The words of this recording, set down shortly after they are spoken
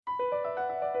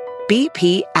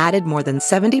BP added more than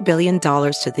 $70 billion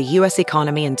to the U.S.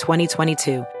 economy in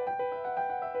 2022.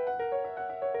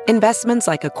 Investments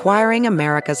like acquiring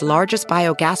America's largest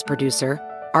biogas producer,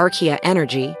 Archaea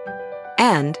Energy,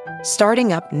 and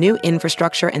starting up new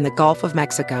infrastructure in the Gulf of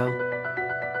Mexico.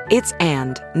 It's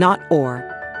and, not or.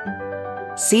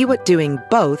 See what doing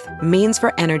both means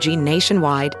for energy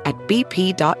nationwide at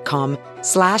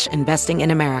bp.com/investing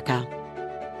in America.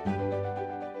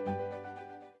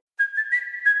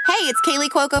 Hey, it's Kaylee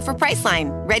Cuoco for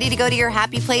Priceline. Ready to go to your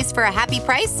happy place for a happy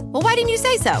price? Well, why didn't you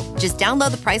say so? Just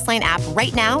download the Priceline app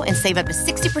right now and save up to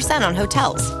 60% on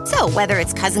hotels. So whether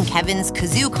it's Cousin Kevin's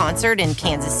Kazoo Concert in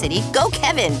Kansas City, go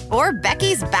Kevin, or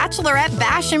Becky's Bachelorette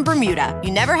Bash in Bermuda,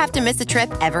 you never have to miss a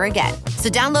trip ever again. So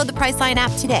download the Priceline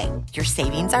app today. Your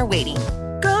savings are waiting.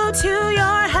 Go to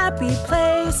your happy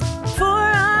place for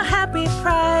a happy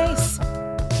price.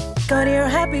 Go to your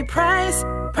happy price,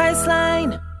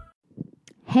 Priceline.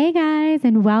 Hey guys,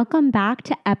 and welcome back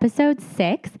to episode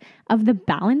 6 of the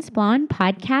Balanced Blonde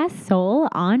podcast, Soul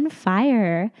on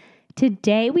Fire.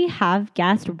 Today we have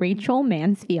guest Rachel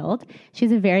Mansfield.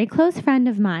 She's a very close friend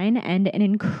of mine and an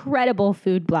incredible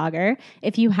food blogger.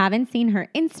 If you haven't seen her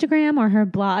Instagram or her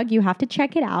blog, you have to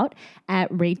check it out at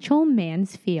Rachel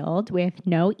Mansfield with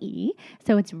no E.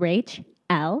 So it's Rach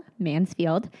L.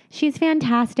 Mansfield. She's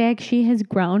fantastic. She has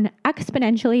grown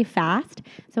exponentially fast,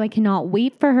 so I cannot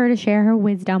wait for her to share her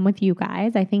wisdom with you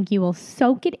guys. I think you will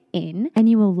soak it in and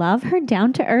you will love her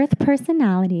down-to-earth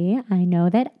personality. I know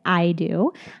that I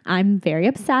do. I'm very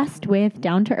obsessed with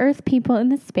down-to-earth people in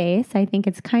the space. I think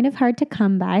it's kind of hard to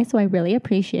come by, so I really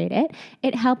appreciate it.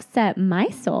 It helps set my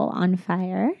soul on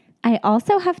fire. I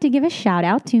also have to give a shout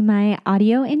out to my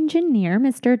audio engineer,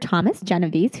 Mr. Thomas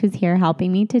Genovese, who's here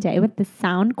helping me today with the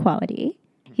sound quality.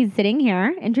 He's sitting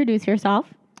here. Introduce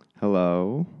yourself.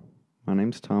 Hello, my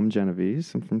name's Tom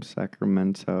Genovese. I'm from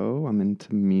Sacramento. I'm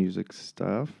into music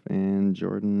stuff, and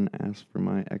Jordan asked for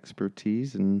my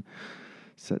expertise in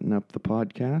setting up the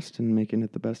podcast and making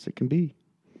it the best it can be.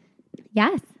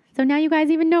 Yes. So now you guys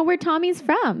even know where Tommy's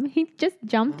from. He just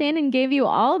jumped in and gave you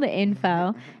all the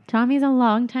info. Tommy's a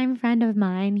longtime friend of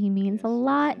mine. He means a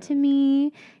lot to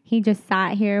me. He just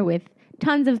sat here with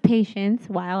tons of patience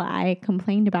while I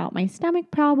complained about my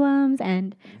stomach problems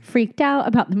and freaked out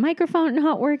about the microphone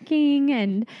not working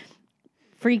and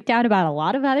freaked out about a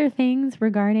lot of other things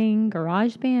regarding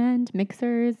GarageBand,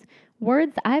 mixers,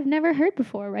 words I've never heard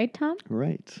before. Right, Tom?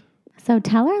 Right. So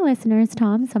tell our listeners,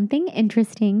 Tom, something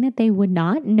interesting that they would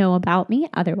not know about me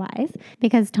otherwise,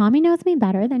 because Tommy knows me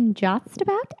better than just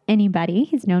about anybody.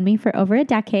 He's known me for over a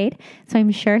decade, so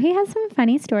I'm sure he has some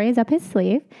funny stories up his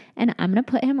sleeve, and I'm going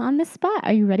to put him on the spot.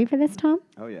 Are you ready for this, Tom?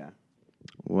 Oh, yeah.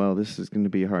 Well, this is going to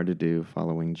be hard to do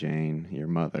following Jane, your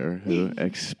mother, who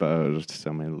exposed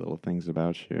so many little things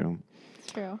about you.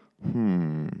 It's true.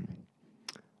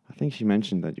 I think she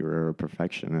mentioned that you were a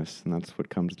perfectionist, and that's what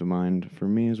comes to mind for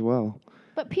me as well.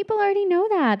 But people already know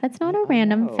that. That's not a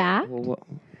random fact. Well,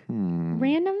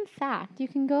 Random fact. You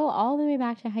can go all the way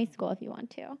back to high school if you want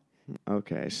to.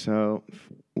 Okay, so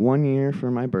 1 year for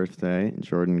my birthday,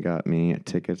 Jordan got me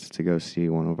tickets to go see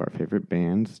one of our favorite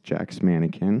bands, Jack's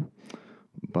Mannequin.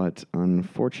 But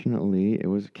unfortunately, it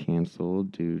was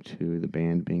canceled due to the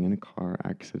band being in a car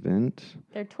accident.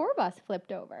 Their tour bus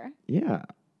flipped over. Yeah,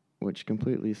 which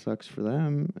completely sucks for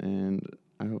them, and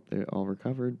I hope they all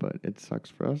recovered, but it sucks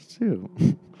for us too.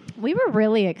 We were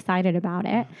really excited about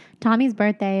it. Tommy's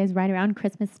birthday is right around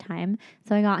Christmas time,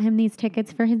 so I got him these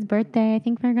tickets for his birthday. I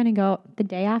think we're going to go the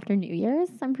day after New Year's,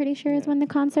 I'm pretty sure is when the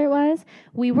concert was.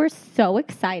 We were so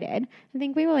excited. I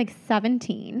think we were like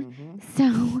 17.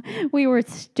 So we were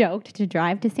stoked to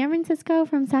drive to San Francisco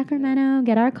from Sacramento,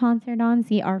 get our concert on,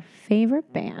 see our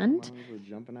favorite band. We were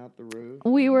jumping out the roof.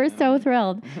 We were so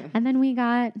thrilled. And then we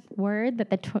got word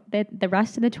that the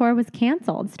rest of the tour was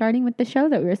canceled, starting with the show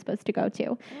that we were supposed to go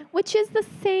to, which is the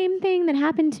same thing that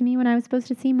happened to me when I was supposed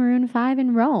to see Maroon 5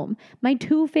 in Rome. My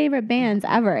 2 favorite bands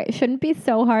ever. It shouldn't be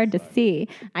so hard to see.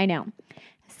 I know.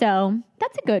 So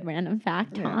that's a good random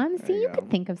fact, Tom. See, you could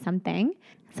think of something.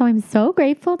 So I'm so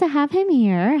grateful to have him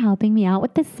here, helping me out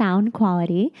with the sound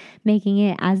quality, making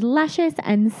it as luscious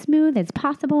and smooth as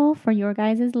possible for your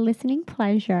guys' listening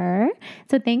pleasure.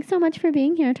 So thanks so much for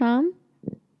being here, Tom.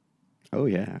 Oh,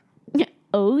 yeah.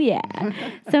 Oh, yeah.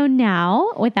 So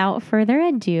now, without further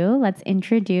ado, let's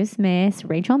introduce Miss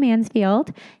Rachel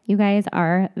Mansfield. You guys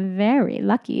are very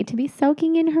lucky to be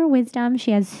soaking in her wisdom.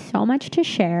 She has so much to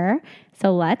share.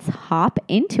 So let's hop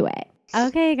into it.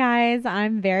 Okay, guys,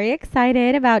 I'm very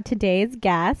excited about today's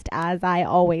guest, as I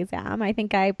always am. I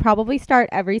think I probably start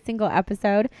every single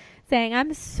episode saying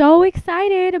I'm so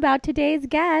excited about today's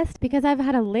guest because I've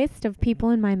had a list of people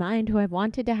in my mind who I've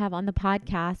wanted to have on the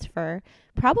podcast for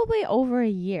probably over a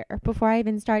year before I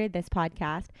even started this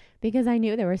podcast, because I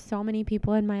knew there were so many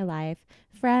people in my life,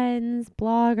 friends,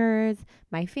 bloggers,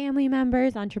 my family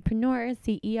members, entrepreneurs,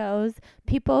 CEOs,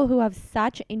 people who have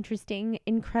such interesting,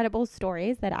 incredible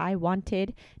stories that I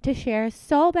wanted to share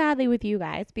so badly with you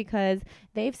guys because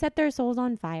they've set their souls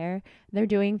on fire. They're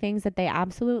doing things that they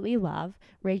absolutely love.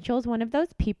 Rachel's one of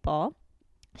those people.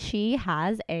 She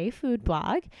has a food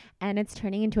blog and it's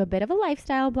turning into a bit of a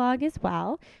lifestyle blog as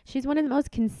well. She's one of the most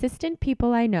consistent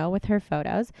people I know with her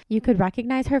photos. You could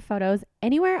recognize her photos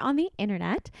anywhere on the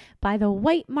internet by the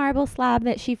white marble slab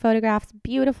that she photographs.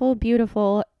 Beautiful,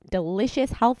 beautiful,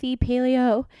 delicious, healthy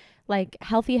paleo, like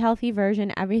healthy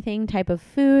version, everything type of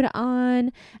food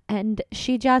on. And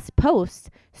she just posts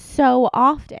so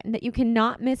often that you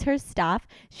cannot miss her stuff.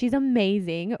 She's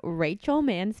amazing. Rachel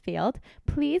Mansfield,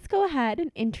 please go ahead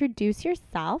and introduce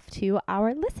yourself to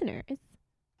our listeners.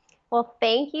 Well,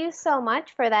 thank you so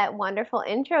much for that wonderful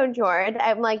intro, Jord.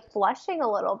 I'm like blushing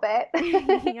a little bit.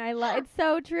 It's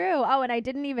so true. Oh, and I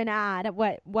didn't even add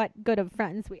what good of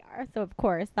friends we are. So of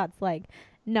course, that's like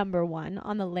number one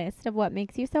on the list of what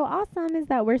makes you so awesome is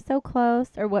that we're so close,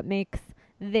 or what makes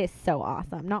this so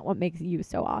awesome. Not what makes you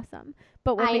so awesome,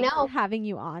 but what makes having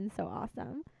you on so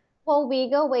awesome. Well, we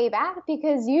go way back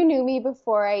because you knew me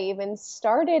before I even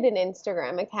started an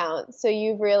Instagram account. So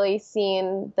you've really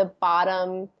seen the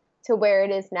bottom to where it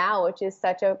is now, which is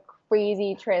such a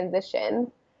crazy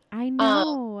transition. I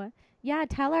know. Yeah,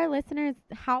 tell our listeners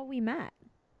how we met.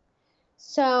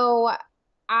 So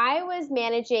I was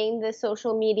managing the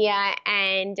social media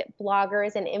and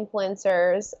bloggers and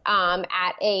influencers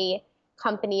at a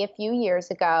company a few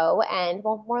years ago, and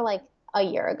well, more like a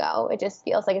year ago. It just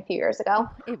feels like a few years ago.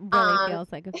 It really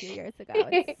feels like a few years ago.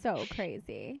 It's so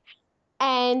crazy.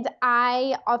 And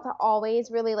I always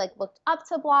really looked up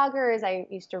to bloggers. I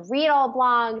used to read all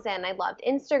blogs and I loved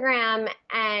Instagram,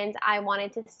 and I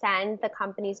wanted to send the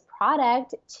company's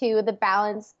product to the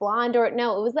Balanced Blonde, I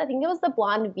think it was the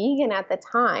Blonde Vegan at the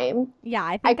time. Yeah,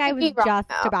 I think I was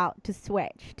just about to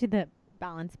switch to the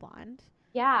Balanced Blonde.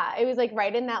 Yeah, it was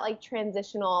right in that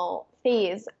transitional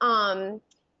phase.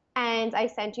 And I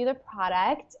sent you the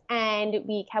product and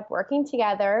we kept working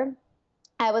together.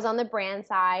 I was on the brand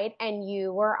side and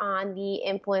you were on the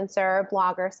influencer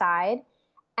blogger side.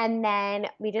 And then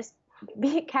we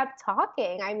kept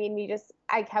talking. I mean,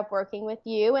 I kept working with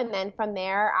you. And then from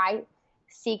there, I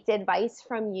seeked advice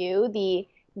from you, the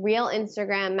real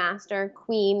Instagram master,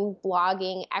 queen,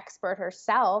 blogging expert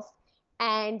herself.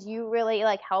 And you really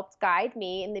helped guide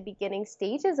me in the beginning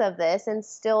stages of this and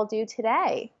still do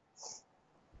today.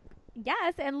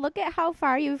 Yes, and look at how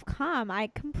far you've come.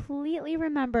 I completely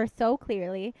remember so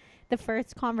clearly the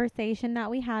first conversation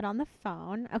that we had on the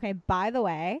phone. Okay, by the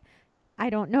way, I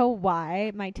don't know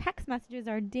why my text messages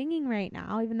are dinging right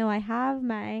now, even though I have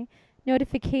my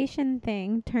notification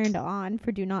thing turned on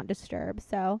for Do Not Disturb.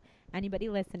 So anybody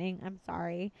listening, I'm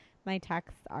sorry. My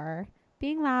texts are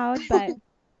being loud, but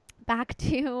back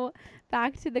to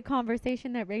the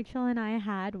conversation that Rachel and I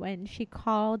had when she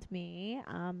called me.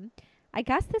 I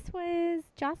guess this was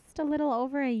just a little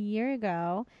over a year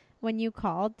ago when you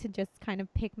called to just kind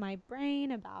of pick my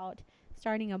brain about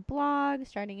starting a blog,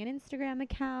 starting an Instagram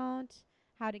account,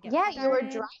 how to get started. Yeah, you were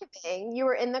driving. You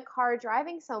were in the car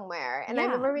driving somewhere. And I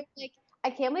remember being I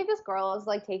can't believe this girl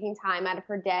is taking time out of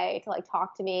her day to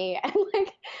talk to me and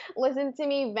listen to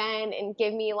me vent and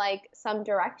give me some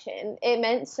direction. It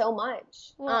meant so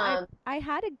much. Well, I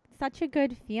had such a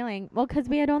good feeling. Well, because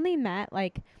we had only met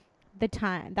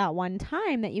that one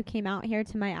time that you came out here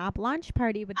to my app launch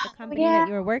party with the company that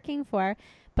you were working for.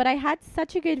 But I had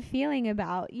such a good feeling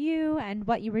about you and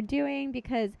what you were doing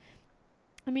because,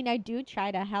 I mean, I do try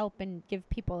to help and give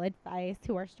people advice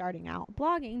who are starting out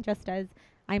blogging, just as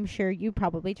I'm sure you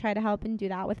probably try to help and do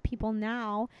that with people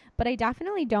now. But I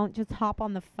definitely don't just hop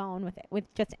on the phone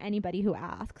with just anybody who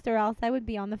asks, or else I would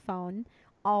be on the phone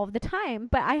all the time.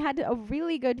 But I had a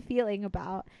really good feeling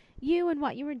about you and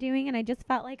what you were doing, and I just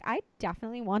felt like I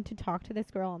definitely want to talk to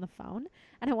this girl on the phone,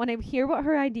 and I want to hear what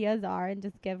her ideas are and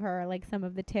just give her some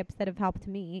of the tips that have helped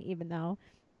me, even though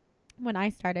when I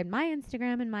started my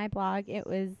Instagram and my blog, it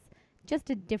was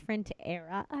just a different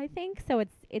era, I think. So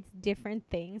it's different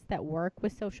things that work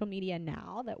with social media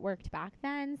now that worked back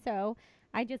then. So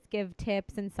I just give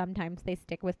tips, and sometimes they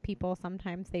stick with people,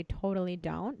 sometimes they totally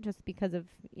don't, just because of,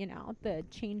 the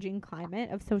changing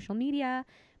climate of social media.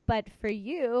 But for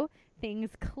you, things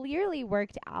clearly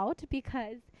worked out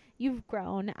because you've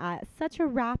grown at such a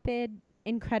rapid,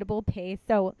 incredible pace.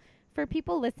 So for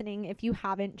people listening, if you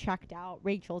haven't checked out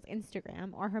Rachel's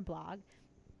Instagram or her blog,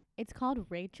 it's called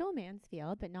Rachel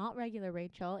Mansfield, but not regular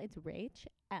Rachel. It's Rach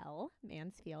L.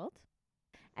 Mansfield.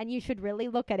 And you should really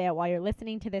look at it while you're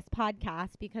listening to this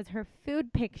podcast because her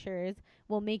food pictures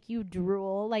will make you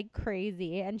drool like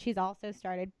crazy. And she's also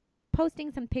started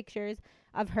posting some pictures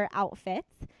of her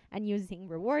outfits and using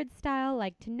reward style,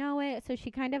 like to know it. So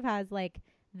she kind of has like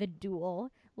the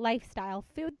dual lifestyle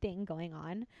food thing going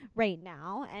on right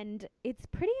now. And it's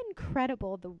pretty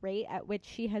incredible the rate at which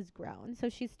she has grown. So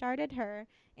she started her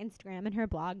Instagram and her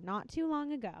blog not too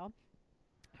long ago.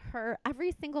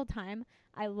 Every single time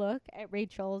I look at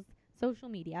Rachel's social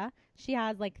media, she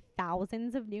has like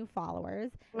thousands of new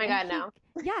followers. Oh my God, no.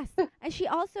 Yes. And she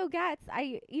also gets,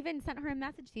 I even sent her a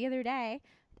message the other day,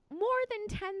 more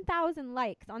than 10,000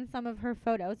 likes on some of her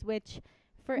photos, which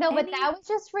for but that was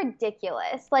just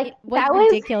ridiculous. Like, it was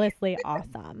ridiculously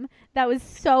awesome. That was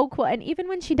so cool. And even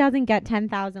when she doesn't get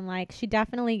 10,000 likes, she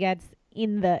definitely gets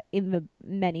in the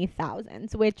many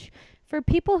thousands, which for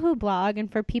people who blog and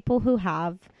for people who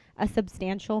have a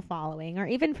substantial following, or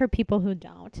even for people who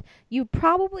don't, you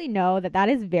probably know that that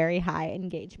is very high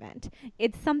engagement.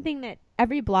 It's something that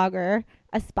every blogger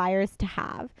aspires to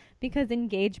have because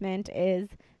engagement is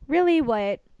really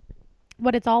what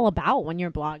it's all about when you're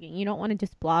blogging. You don't want to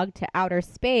just blog to outer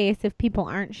space if people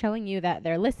aren't showing you that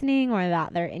they're listening or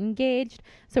that they're engaged.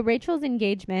 So Rachel's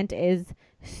engagement is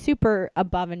super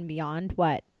above and beyond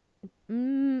what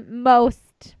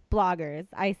most bloggers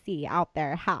I see out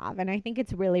there have. And I think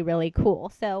it's really, really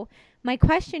cool. So my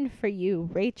question for you,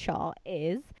 Rachel,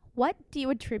 is what do you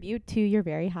attribute to your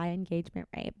very high engagement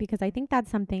rate? Because I think that's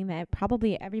something that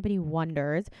probably everybody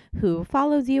wonders who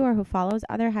follows you or who follows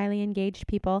other highly engaged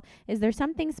people. Is there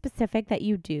something specific that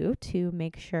you do to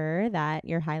make sure that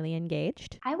you're highly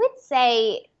engaged? I would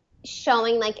say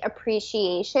showing like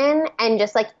appreciation and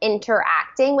just like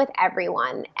interacting with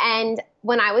everyone. And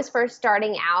when I was first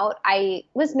starting out, I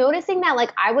was noticing that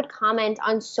like I would comment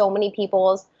on so many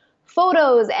people's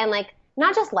photos and like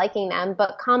not just liking them,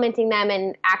 but commenting them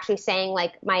and actually saying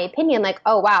like my opinion, like,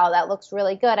 oh, wow, that looks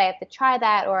really good. I have to try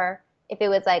that. Or if it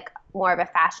was like more of a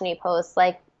fashion-y post,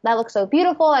 like that looks so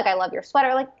beautiful. Like, I love your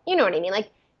sweater. Like, you know what I mean? Like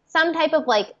some type of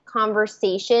like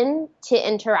conversation to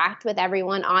interact with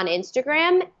everyone on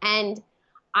Instagram. And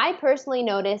I personally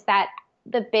noticed that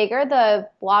the bigger the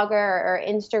blogger or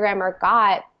Instagrammer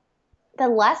got, the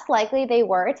less likely they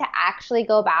were to actually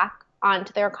go back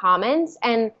onto their comments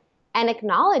and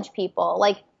acknowledge people.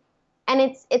 Like, and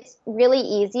it's really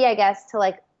easy, I guess, to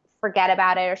like forget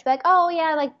about it or just be like, oh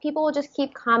yeah, like people will just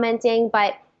keep commenting.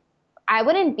 But I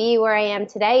wouldn't be where I am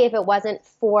today if it wasn't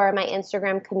for my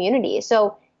Instagram community.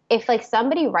 So if like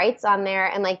somebody writes on there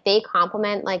and like they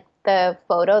compliment like the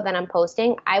photo that I'm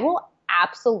posting, I will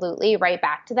absolutely write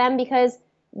back to them because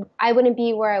I wouldn't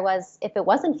be where I was if it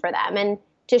wasn't for them. And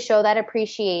to show that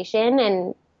appreciation,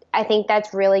 and I think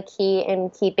that's really key in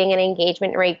keeping an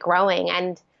engagement rate growing.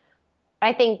 And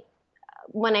I think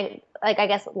I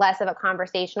guess less of a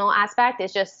conversational aspect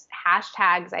is just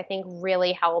hashtags, I think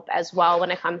really help as well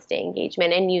when it comes to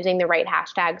engagement and using the right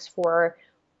hashtags for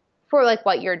like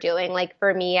what you're doing. Like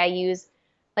for me, I use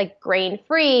like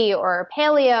grain-free or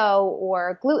paleo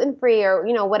or gluten-free or,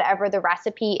 you know, whatever the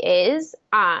recipe is.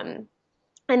 And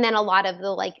then a lot of the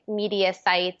like media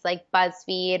sites like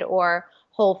BuzzFeed or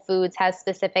Whole Foods has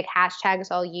specific hashtags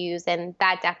I'll use, and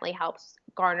that definitely helps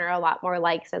garner a lot more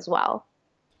likes as well.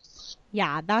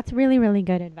 Yeah, that's really, really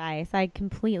good advice. I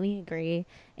completely agree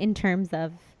in terms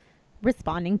of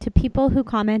responding to people who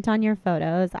comment on your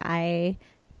photos. I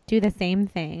do the same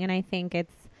thing, and I think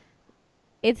it's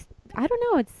I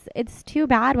don't know, it's too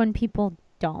bad when people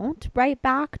don't write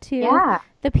back to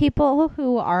the people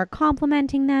who are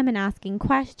complimenting them and asking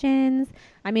questions.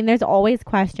 I mean, there's always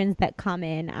questions that come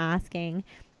in asking,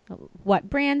 what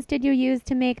brands did you use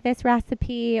to make this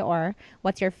recipe? Or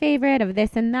what's your favorite of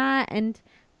this and that? And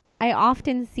I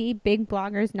often see big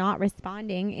bloggers not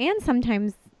responding, and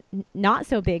sometimes not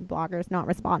so big bloggers not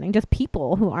responding, just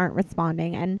people who aren't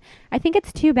responding. And I think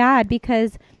it's too bad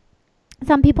because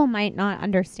some people might not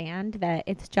understand that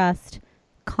it's just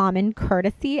common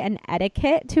courtesy and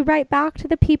etiquette to write back to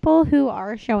the people who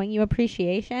are showing you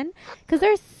appreciation, because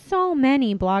there's so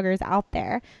many bloggers out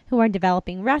there who are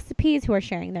developing recipes, who are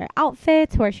sharing their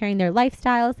outfits, who are sharing their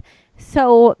lifestyles.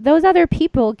 So those other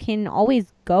people can always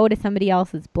go to somebody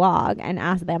else's blog and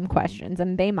ask them questions,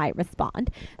 and they might respond.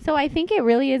 So I think it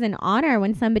really is an honor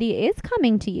when somebody is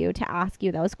coming to you to ask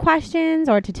you those questions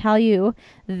or to tell you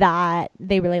that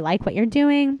they really like what you're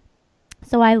doing.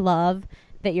 So I love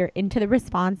that you're into the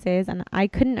responses, and I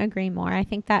couldn't agree more. I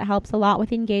think that helps a lot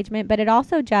with engagement, but it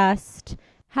also just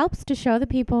helps to show the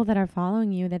people that are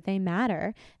following you that they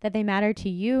matter to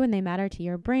you and they matter to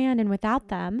your brand. And without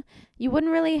them, you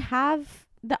wouldn't really have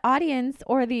the audience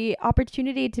or the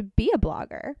opportunity to be a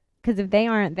blogger. Because if they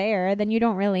aren't there, then you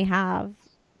don't really have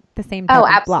the same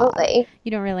type of blog.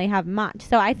 You don't really have much.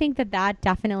 So I think that that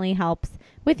definitely helps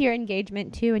with your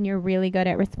engagement too, and you're really good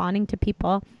at responding to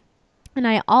people. And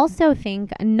I also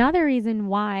think another reason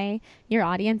why your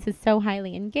audience is so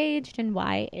highly engaged and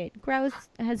why it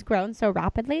has grown so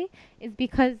rapidly is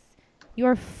because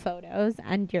your photos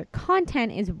and your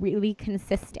content is really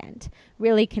consistent,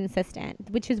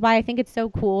 which is why I think it's so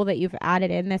cool that you've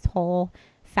added in this whole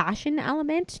fashion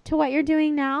element to what you're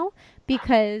doing now,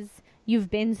 because you've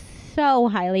been so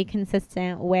highly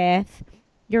consistent with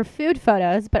your food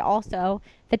photos, but also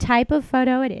the type of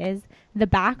photo it is, the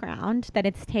background that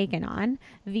it's taken on,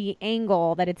 the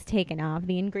angle that it's taken off,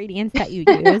 the ingredients that you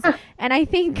use. And I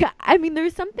think,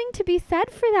 there's something to be said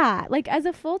for that. Like, as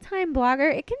a full-time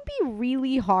blogger, it can be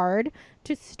really hard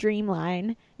to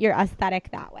streamline your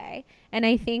aesthetic that way. And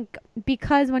I think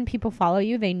because when people follow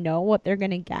you, they know what they're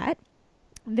going to get,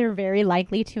 they're very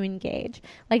likely to engage.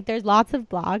 Like, there's lots of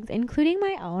blogs, including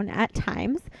my own at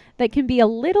times, that can be a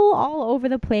little all over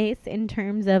the place in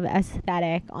terms of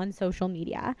aesthetic on social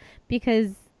media,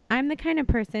 because I'm the kind of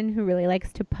person who really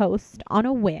likes to post on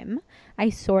a whim. I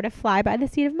sort of fly by the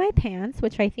seat of my pants,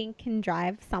 which I think can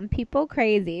drive some people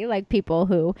crazy, like people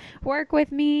who work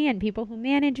with me and people who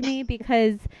manage me,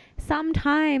 because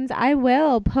sometimes I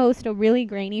will post a really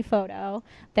grainy photo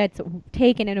that's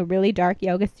taken in a really dark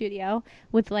yoga studio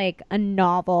with like a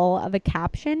novel of a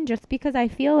caption, just because I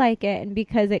feel like it, and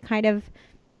because it kind of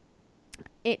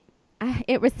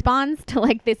it responds to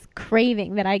like this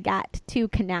craving that I get to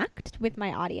connect with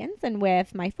my audience and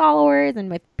with my followers and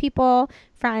with people,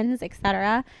 friends,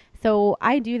 etc. So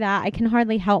I do that. I can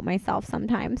hardly help myself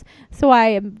sometimes. So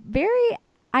I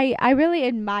really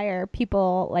admire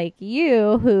people like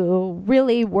you who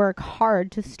really work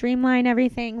hard to streamline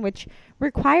everything, which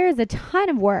requires a ton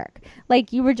of work.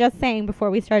 Like you were just saying before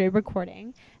we started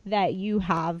recording that you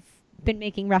have been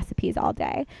making recipes all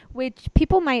day, which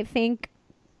people might think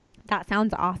that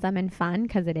sounds awesome and fun,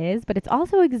 because it is, but it's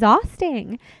also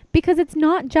exhausting, because it's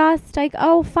not just like,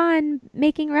 oh, fun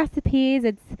making recipes.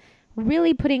 It's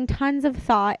really putting tons of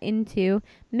thought into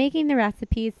making the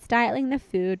recipes, styling the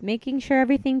food, making sure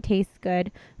everything tastes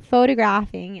good,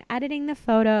 photographing, editing the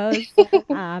photos,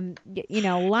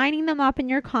 lining them up in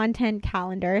your content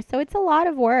calendar. So it's a lot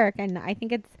of work, and I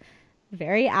think it's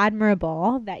very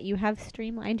admirable that you have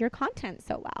streamlined your content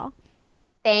so well.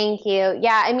 Thank you.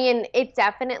 Yeah, it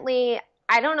definitely,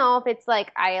 I don't know if it's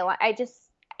like,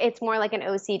 it's more like an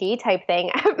OCD type thing.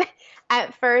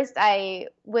 At first, I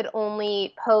would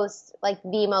only post like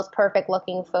the most perfect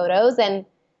looking photos. And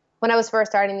when I was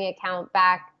first starting the account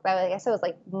back, I guess it was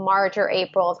like March or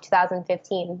April of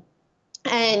 2015.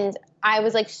 And I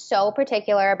was like so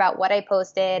particular about what I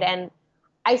posted. And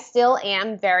I still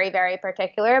am very, very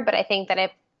particular, but I think that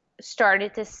I've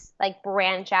started to like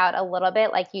branch out a little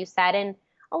bit, like you said, and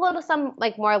some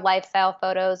like more lifestyle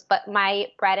photos, but my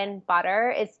bread and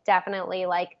butter is definitely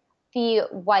like the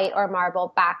white or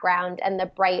marble background and the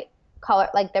bright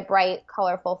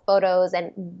colorful photos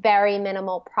and very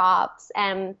minimal props.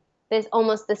 And there's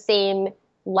almost the same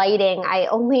lighting. I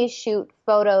only shoot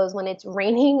photos when it's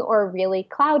raining or really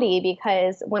cloudy,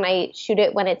 because when I shoot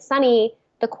it when it's sunny,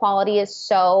 the quality is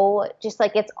so just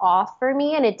like it's off for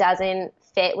me and it doesn't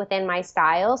fit within my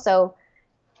style. So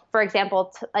for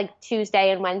example, like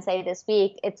Tuesday and Wednesday this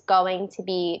week, it's going to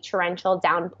be torrential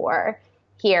downpour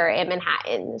here in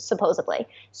Manhattan, supposedly.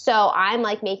 So I'm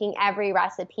like making every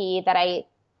recipe that I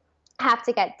have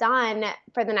to get done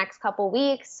for the next couple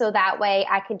weeks, so that way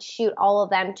I could shoot all of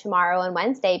them tomorrow and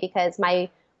Wednesday, because my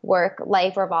work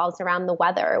life revolves around the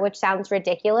weather, which sounds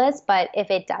ridiculous, but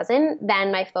if it doesn't,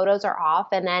 then my photos are off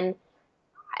and then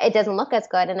it doesn't look as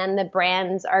good. And then the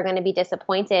brands are going to be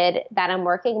disappointed that I'm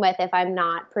working with if I'm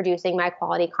not producing my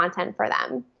quality content for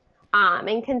them.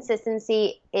 And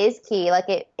consistency is key. Like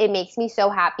it makes me so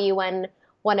happy when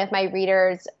one of my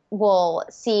readers will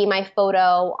see my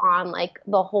photo on like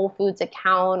the Whole Foods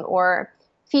account or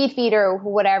Feed or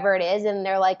whatever it is. And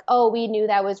they're like, oh, we knew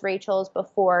that was Rachel's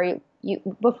before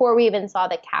we even saw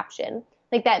the caption.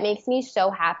 Like that makes me so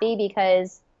happy,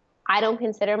 because I don't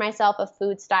consider myself a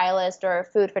food stylist or a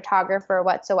food photographer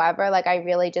whatsoever. Like I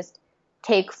really just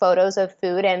take photos of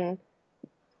food and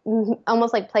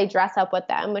almost like play dress up with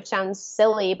them, which sounds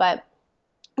silly, but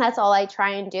that's all I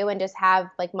try and do, and just have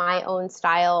like my own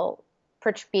style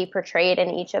be portrayed in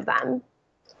each of them.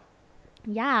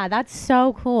 Yeah, that's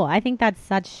so cool. I think that's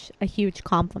such a huge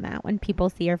compliment when people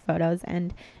see your photos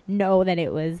and know that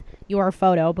it was your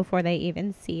photo before they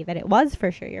even see that it was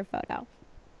for sure your photo.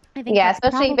 I think Yeah, that's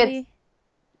especially if it's, probably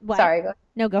what? sorry, go.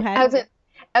 No, go I ahead. was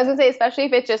I was gonna say, especially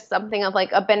if it's just something of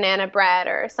like a banana bread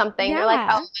or something, they're like, oh,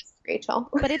 Yeah. that's Rachel.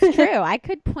 But it's true. I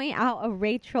could point out a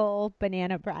Rachel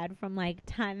banana bread from like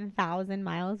 10,000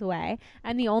 miles away.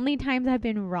 And the only times I've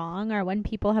been wrong are when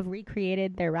people have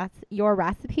recreated your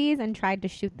recipes and tried to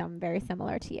shoot them very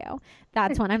similar to you.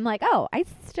 That's when I'm like, oh, I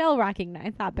still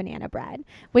recognize that banana bread,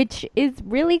 which is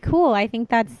really cool. I think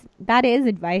that is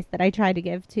advice that I try to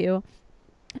give to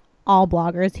all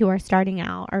bloggers who are starting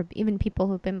out, or even people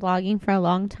who've been blogging for a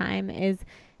long time, is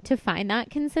to find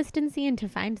that consistency and to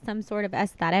find some sort of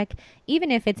aesthetic, even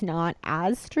if it's not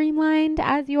as streamlined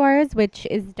as yours, which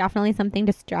is definitely something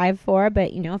to strive for.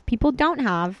 But, if people don't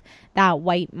have that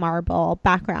white marble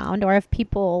background, or if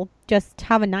people just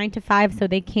have a 9 to 5 so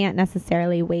they can't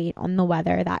necessarily wait on the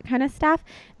weather, that kind of stuff,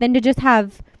 then to just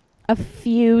have a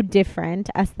few different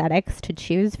aesthetics to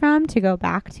choose from to go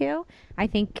back to, I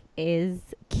think is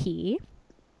key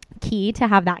to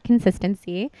have that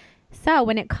consistency. So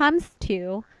when it comes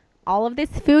to all of this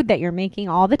food that you're making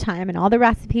all the time and all the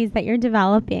recipes that you're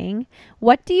developing,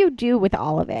 what do you do with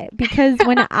all of it? Because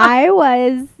when I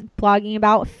was blogging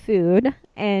about food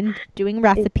and doing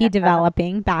recipe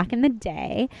developing back in the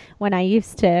day, when I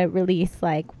used to release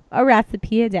like a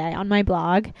recipe a day on my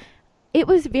blog, it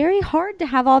was very hard to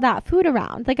have all that food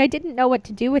around. Like, I didn't know what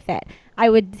to do with it. I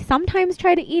would sometimes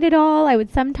try to eat it all. I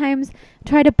would sometimes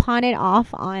try to pawn it off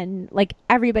on like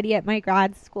everybody at my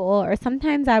grad school, or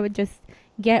sometimes I would just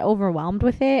get overwhelmed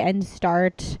with it and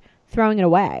start throwing it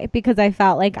away because I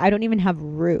felt like I don't even have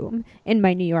room in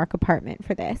my New York apartment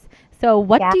for this. So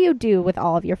what do you do with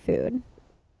all of your food?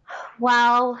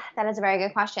 Well, that is a very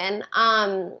good question.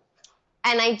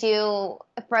 And I do,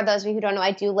 for those of you who don't know,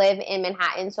 I do live in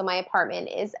Manhattan, so my apartment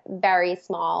is very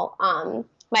small.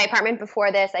 My apartment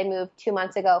before this, I moved 2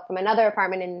 months ago from another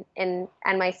apartment in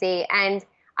NYC, and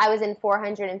I was in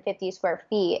 450 square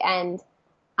feet, and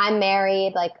I'm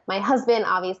married. Like, my husband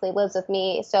obviously lives with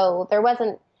me, so there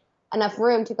wasn't enough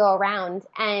room to go around.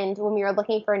 And when we were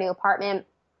looking for a new apartment,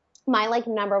 my like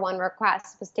number one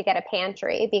request was to get a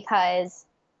pantry, because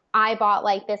I bought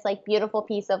like this like beautiful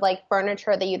piece of like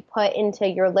furniture that you'd put into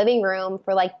your living room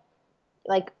for like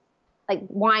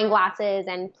wine glasses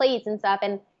and plates and stuff.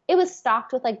 And it was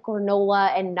stocked with like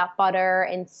granola and nut butter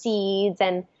and seeds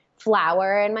and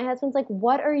flour. And my husband's like,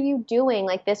 what are you doing?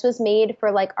 Like, this was made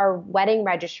for like our wedding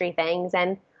registry things.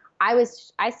 And I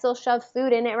still shove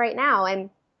food in it right now. And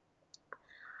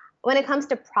when it comes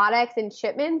to products and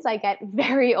shipments, I get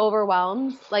very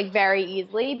overwhelmed, like very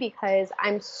easily, because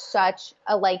I'm such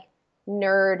a like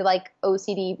nerd, like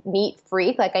OCD meat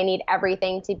freak. Like, I need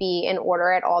everything to be in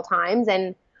order at all times.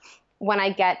 And when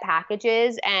I get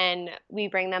packages and we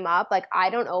bring them up, like, I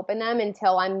don't open them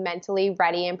until I'm mentally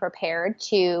ready and prepared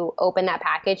to open that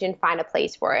package and find a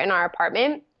place for it in our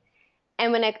apartment.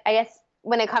 And when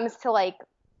it comes to like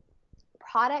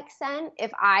product scent,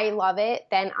 if I love it,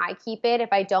 then I keep it.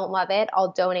 If I don't love it,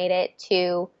 I'll donate it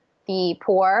to the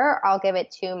poor. I'll give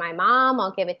it to my mom.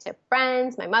 I'll give it to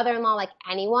friends, my mother-in-law, like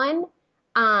anyone.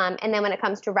 And then when it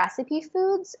comes to recipe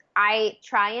foods, I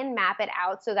try and map it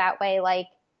out so that way, like,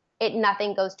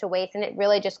 nothing goes to waste, and it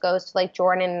really just goes to like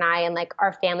Jordan and I and like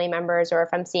our family members, or if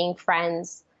I'm seeing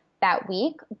friends that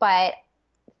week. But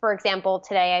for example,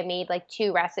 today I made like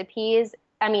two breakfast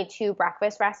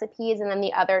recipes, and then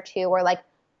the other two were like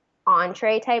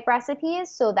entree type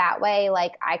recipes. So that way,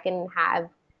 like, I can have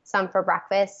some for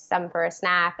breakfast, some for a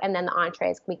snack, and then the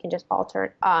entrees we can just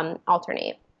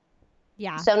alternate.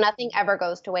 Yeah. So nothing ever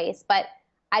goes to waste, but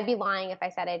I'd be lying if I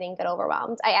said I didn't get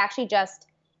overwhelmed. I actually just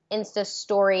Insta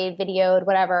story videoed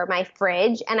whatever my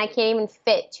fridge, and I can't even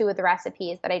fit two of the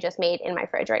recipes that I just made in my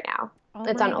fridge right now.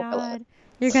 It's on overload.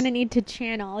 You're going to need to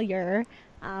channel your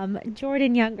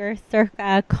Jordan Younger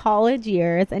circa college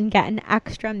years and get an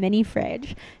extra mini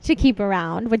fridge to keep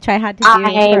around, which I had to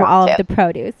do for all of the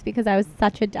produce because I was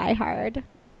such a diehard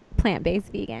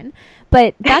plant-based vegan.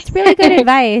 But that's really good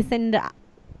advice, and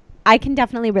I can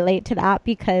definitely relate to that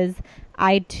because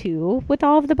I too, with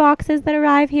all of the boxes that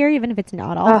arrive here, even if it's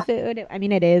not all food, I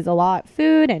mean, it is a lot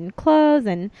food and clothes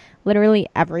and literally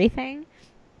everything.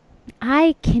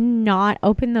 I cannot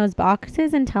open those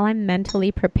boxes until I'm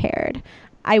mentally prepared.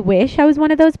 I wish I was one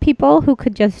of those people who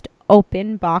could just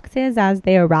open boxes as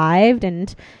they arrived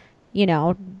and, you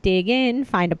know, dig in,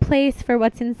 find a place for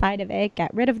what's inside of it,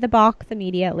 get rid of the box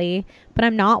immediately. But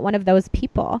I'm not one of those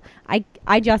people.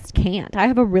 I just can't. I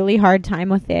have a really hard time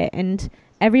with it. And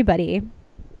everybody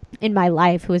in my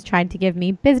life who is trying to give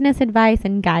me business advice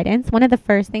and guidance, one of the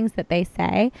first things that they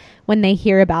say when they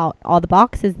hear about all the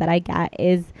boxes that I get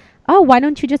is, oh, why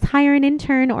don't you just hire an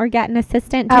intern or get an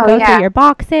assistant to go through your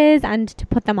boxes and to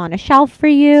put them on a shelf for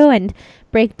you and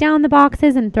break down the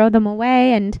boxes and throw them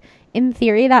away. And in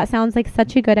theory, that sounds like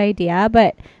such a good idea,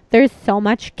 but there's so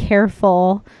much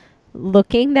careful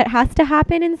looking that has to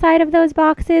happen inside of those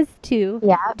boxes to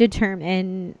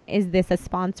determine, is this a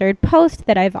sponsored post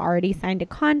that I've already signed a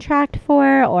contract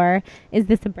for, or is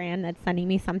this a brand that's sending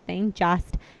me something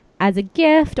just as a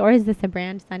gift, or is this a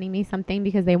brand sending me something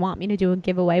because they want me to do a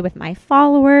giveaway with my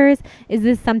followers? Is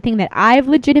this something that I've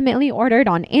legitimately ordered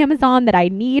on Amazon that I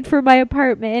need for my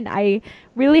apartment? I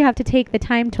really have to take the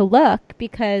time to look,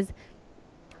 because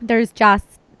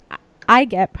I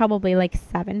get probably like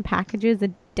 7 packages a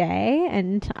day,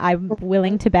 and I'm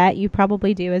willing to bet you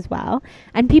probably do as well.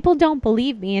 And people don't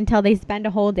believe me until they spend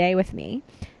a whole day with me.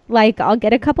 Like, I'll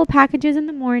get a couple packages in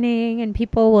the morning and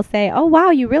people will say, oh, wow,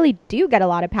 you really do get a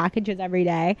lot of packages every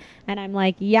day. And I'm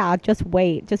like, yeah, just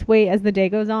wait as the day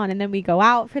goes on. And then we go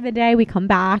out for the day, we come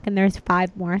back, and there's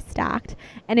 5 more stacked.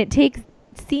 And it takes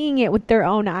seeing it with their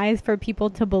own eyes for people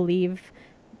to believe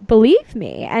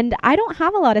me. And I don't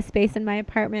have a lot of space in my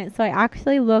apartment, so I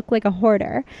actually look like a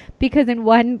hoarder, because in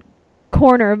one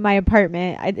corner of my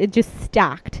apartment, it just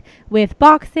stacked with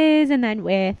boxes and then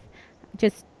with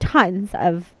just tons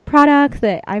of products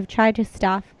that I've tried to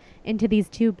stuff into these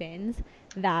 2 bins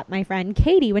that my friend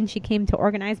Katie, when she came to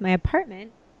organize my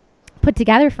apartment, put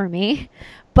together for me,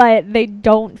 but they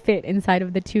don't fit inside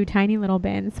of the 2 tiny little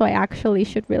bins. So I actually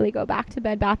should really go back to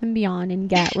Bed Bath & Beyond and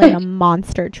get like a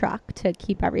monster truck to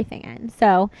keep everything in.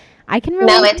 So I can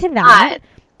relate to that.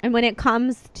 And when it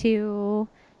comes to,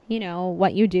 you know,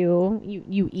 what you do,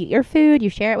 you eat your food, you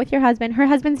share it with your husband. Her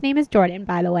husband's name is Jordan,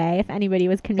 by the way, if anybody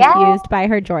was confused by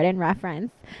her Jordan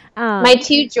reference. My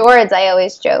 2 Jords, I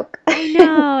always joke. I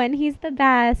know, and he's the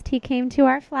best. He came to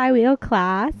our flywheel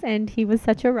class, and he was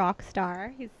such a rock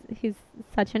star. He's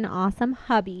such an awesome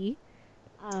hubby.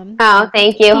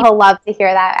 Thank you. He'll love to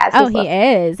hear that. He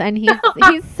is, and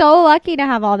he's so lucky to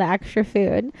have all the extra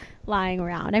food lying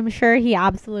around. I'm sure he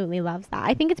absolutely loves that.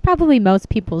 I think it's probably most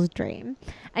people's dream.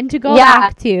 And to go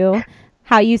back to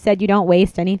how you said you don't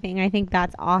waste anything, I think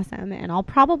that's awesome. And I'll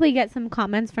probably get some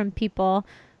comments from people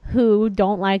who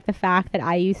don't like the fact that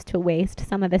I used to waste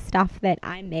some of the stuff that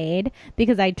I made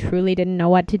because I truly didn't know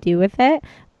what to do with it.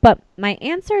 But my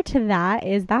answer to that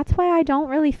is that's why I don't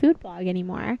really food blog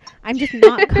anymore. I'm just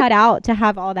not cut out to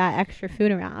have all that extra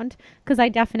food around, because I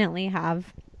definitely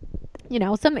have, you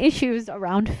know, some issues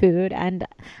around food. And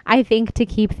I think to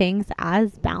keep things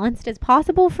as balanced as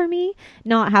possible for me,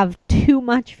 not have too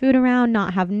much food around,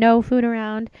 not have no food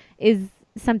around, is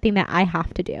something that I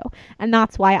have to do. And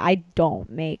that's why I don't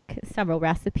make several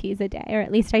recipes a day, or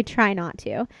at least I try not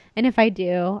to. And if I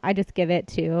do, I just give it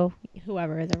to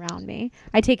whoever is around me.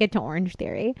 I take it to Orange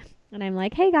Theory and I'm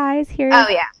like, hey guys, here's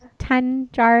 10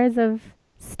 jars of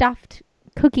stuffed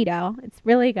cookie dough. It's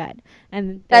really good.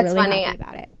 And they're really funny. Happy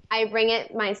about it. I bring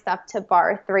my stuff to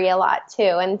bar 3 a lot too,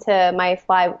 and to my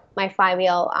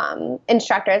flywheel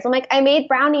instructors. I'm like, I made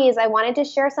brownies. I wanted to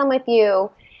share some with you.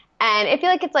 And I feel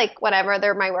like it's like, whatever,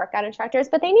 they're my workout instructors,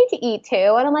 but they need to eat too.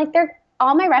 And I'm like,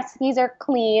 all my recipes are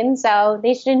clean, so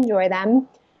they should enjoy them.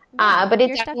 Yeah, but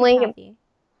it's definitely,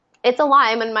 it's a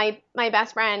lot. And my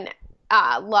best friend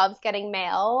loves getting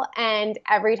mail. And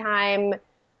every time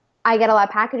I get a lot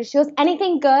of packages, she goes,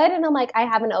 anything good? And I'm like, I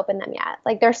haven't opened them yet.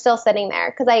 Like, they're still sitting there,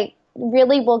 because I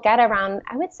really will get around,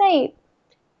 I would say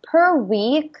per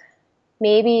week,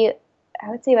 maybe I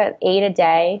would say about 8 a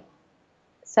day.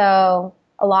 So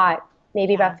a lot,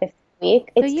 maybe about 50 a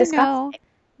week. It's disgusting.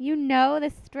 You know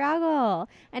the struggle,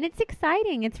 and it's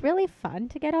exciting. It's really fun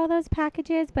to get all those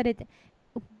packages, but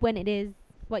when it is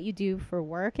what you do for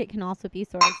work, it can also be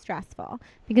sort of stressful,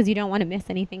 because you don't want to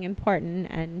miss anything important,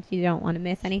 and you don't want to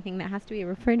miss anything that has to be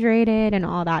refrigerated and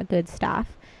all that good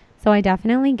stuff. So I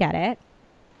definitely get it.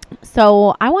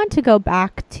 So I want to go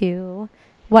back to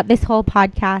what this whole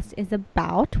podcast is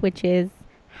about, which is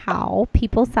how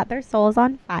people set their souls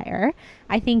on fire.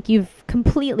 I think you've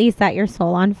completely set your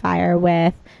soul on fire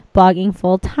with blogging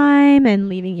full time and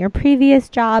leaving your previous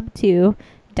job to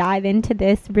dive into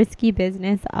this risky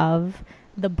business of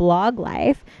the blog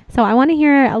life. So I want to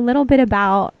hear a little bit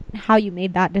about how you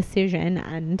made that decision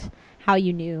and how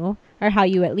you knew, or how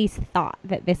you at least thought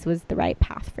that this was the right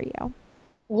path for you.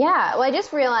 Yeah, well, I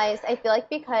just realized, I feel like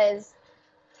because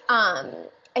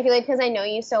I know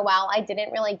you so well, I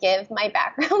didn't really give my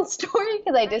background story,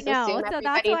 because I just assumed everybody knows. So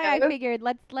that's why I figured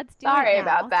let's do it now. Sorry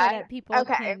about that. So that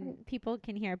people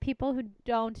can hear. People who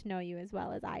don't know you as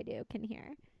well as I do can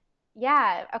hear.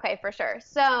 Yeah, okay, for sure.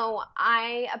 So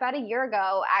about a year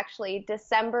ago, actually,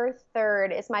 December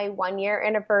 3rd is my 1 year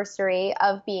anniversary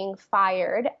of being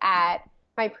fired at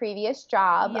my previous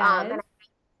job. Yes. And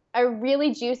a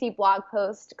really juicy blog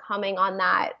post coming on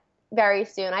that very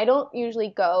soon. I don't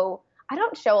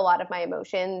show a lot of my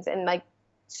emotions and like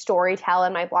story tell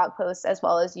in my blog posts as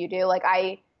well as you do.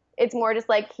 It's more just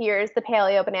like, here's the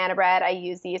paleo banana bread. I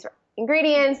use these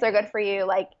ingredients. They're good for you.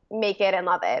 Like, make it and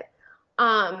love it.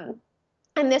 Um,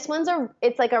 and this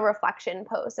it's like a reflection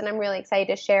post, and I'm really excited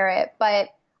to share it. But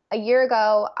a year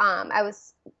ago, I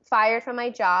was fired from my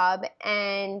job,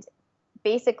 and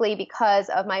basically because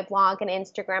of my blog and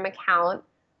Instagram account,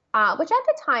 which at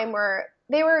the time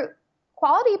they were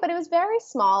quality, but it was very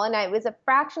small, and it was a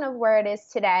fraction of where it is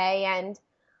today. And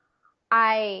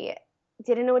I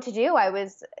didn't know what to do. I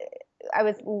was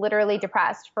literally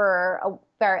depressed for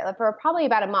probably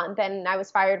about a month, and I was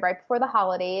fired right before the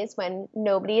holidays when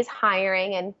nobody's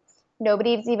hiring and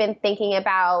nobody's even thinking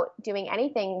about doing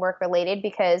anything work related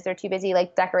because they're too busy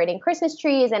like decorating Christmas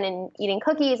trees and eating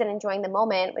cookies and enjoying the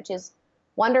moment, which is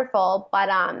wonderful. But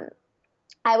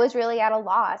I was really at a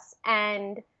loss,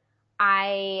 and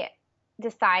I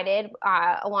decided,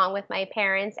 along with my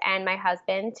parents and my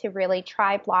husband, to really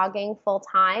try blogging full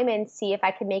time and see if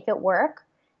I could make it work.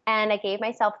 And I gave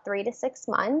myself 3 to 6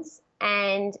 months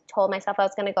and told myself I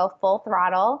was going to go full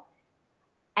throttle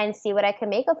and see what I could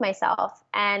make of myself.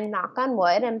 And knock on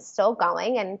wood, I'm still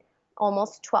going, and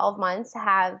almost 12 months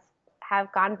have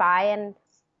gone by, and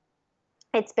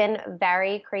it's been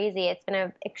very crazy. It's been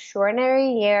an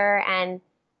extraordinary year, and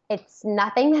it's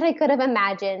nothing that I could have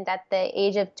imagined at the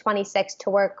age of 26 to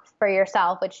work for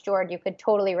yourself, which, George, you could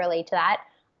totally relate to that.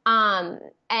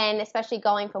 And especially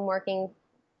going from working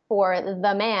for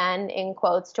the man, in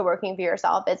quotes, to working for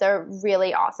yourself is a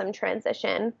really awesome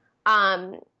transition.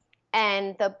 And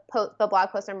the blog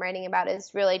post I'm writing about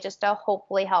is really just to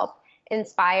hopefully help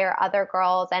inspire other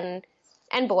girls and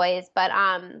boys, but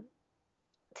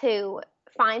to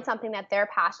find something that they're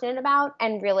passionate about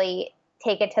and really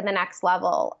take it to the next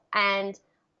level. And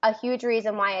a huge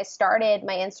reason why I started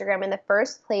my Instagram in the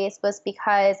first place was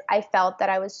because I felt that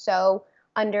I was so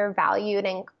undervalued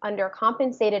and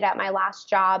undercompensated at my last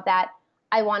job that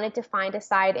I wanted to find a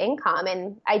side income.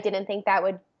 And I didn't think that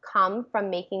would come from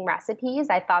making recipes.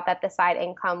 I thought that the side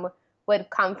income would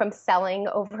come from selling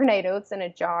overnight oats in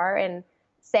a jar. And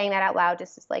saying that out loud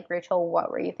just is like, Rachel,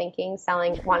 what were you thinking?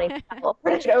 Wanting to sell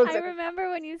overnight oats? I remember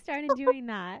when you started doing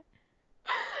that.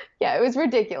 Yeah, it was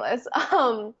ridiculous.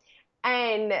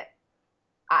 And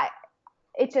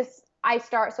I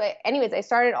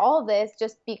started all of this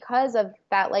just because of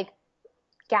that like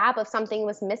gap of something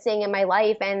was missing in my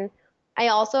life. And I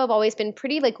also have always been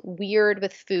pretty like weird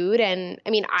with food. And I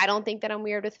mean, I don't think that I'm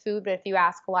weird with food, but if you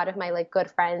ask a lot of my like good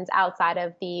friends outside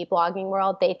of the blogging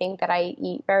world, they think that I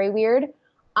eat very weird.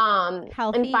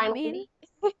 Healthy, and finally, you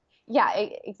mean? Yeah,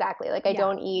 exactly. Like I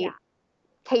don't eat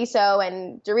queso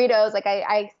and Doritos. Like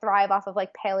I thrive off of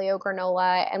like paleo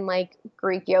granola and like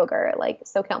Greek yogurt. Like,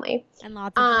 so kill me. And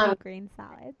lots of whole grain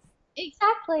salads.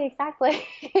 Exactly.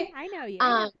 I know you.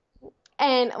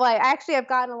 And well, I've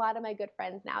gotten a lot of my good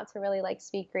friends now to really like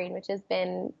Sweet Green, which has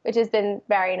been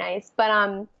very nice.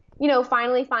 But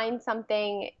finally find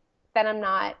something that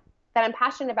I'm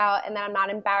passionate about and that I'm not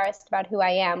embarrassed about who I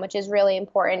am, which is really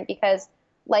important because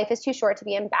life is too short to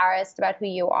be embarrassed about who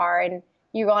you are, and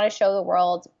you want to show the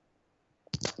world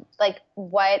like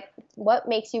what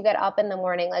makes you get up in the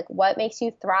morning, like what makes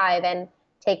you thrive and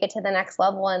take it to the next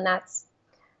level. And that's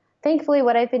thankfully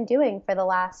what I've been doing for the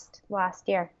last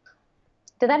year.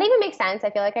 Did that even make sense? I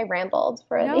feel like I rambled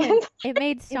for the end. It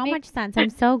made so much sense.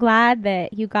 I'm so glad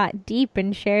that you got deep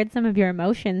and shared some of your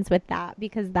emotions with that,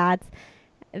 because that's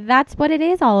what it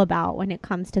is all about when it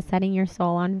comes to setting your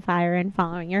soul on fire and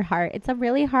following your heart. It's a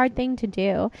really hard thing to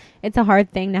do. It's a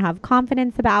hard thing to have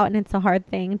confidence about, and it's a hard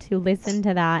thing to listen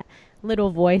to that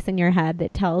little voice in your head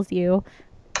that tells you,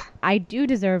 I do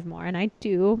deserve more, and I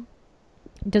do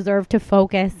deserve to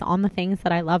focus on the things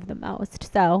that I love the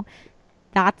most. So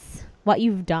that's what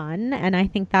you've done, and I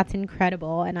think that's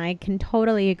incredible. And I can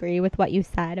totally agree with what you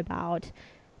said about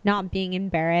not being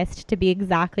embarrassed to be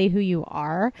exactly who you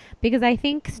are, because I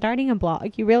think starting a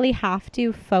blog, you really have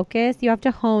to focus, you have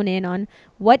to hone in on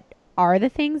what are the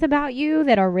things about you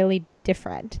that are really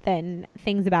different than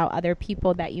things about other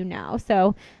people that you know.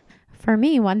 So for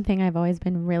me, one thing I've always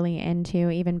been really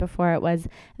into, even before it was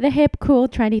the hip, cool,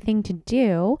 trendy thing to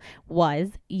do,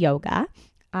 was yoga.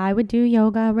 I would do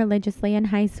yoga religiously in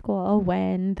high school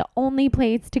when the only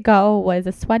place to go was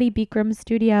a sweaty Bikram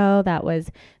studio that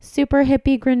was super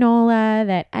hippie granola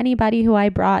that anybody who I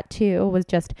brought to was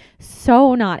just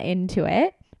so not into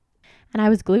it. And I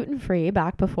was gluten-free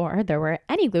back before there were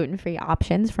any gluten-free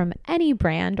options from any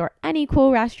brand or any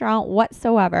cool restaurant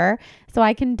whatsoever. So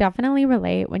I can definitely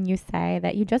relate when you say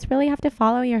that you just really have to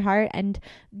follow your heart and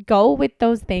go with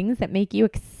those things that make you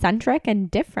eccentric and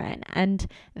different. And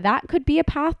that could be a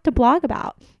path to blog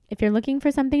about. If you're looking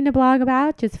for something to blog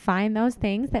about, just find those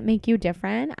things that make you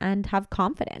different and have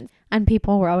confidence. And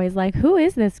people were always like, who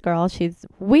is this girl? She's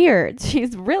weird.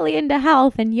 She's really into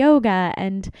health and yoga.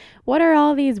 And what are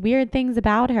all these weird things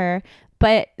about her?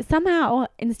 But somehow,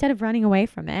 instead of running away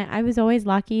from it, I was always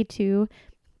lucky to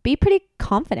be pretty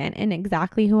confident in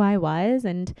exactly who I was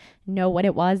and know what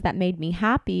it was that made me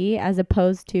happy, as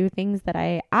opposed to things that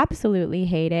I absolutely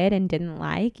hated and didn't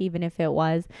like, even if it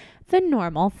was the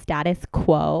normal status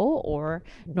quo or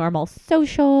normal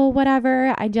social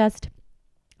whatever. I just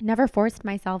never forced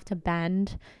myself to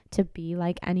bend to be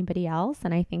like anybody else.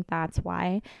 And I think that's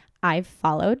why I've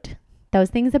followed those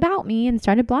things about me and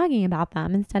started blogging about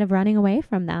them instead of running away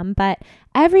from them. But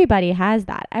everybody has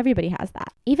that. Everybody has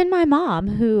that. Even my mom,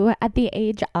 who at the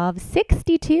age of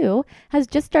 62 has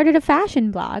just started a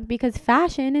fashion blog because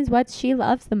fashion is what she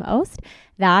loves the most.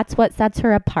 That's what sets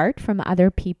her apart from other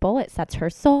people. It sets her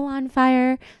soul on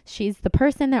fire. She's the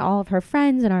person that all of her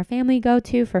friends and our family go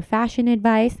to for fashion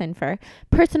advice and for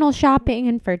personal shopping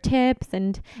and for tips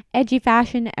and edgy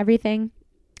fashion, everything.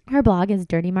 Her blog is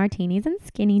Dirty Martinis and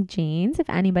Skinny Jeans if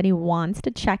anybody wants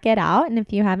to check it out and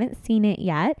if you haven't seen it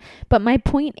yet. But my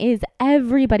point is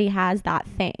everybody has that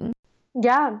thing.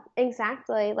 Yeah,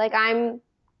 exactly. Like I'm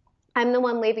the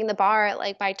one leaving the bar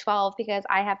like by 12 because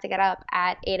I have to get up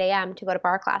at 8 a.m. to go to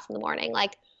bar class in the morning.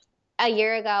 Like a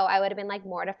year ago, I would have been like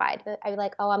mortified. I'd be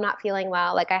like, oh, I'm not feeling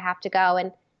well. Like I have to go.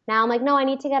 And now I'm like, no, I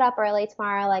need to get up early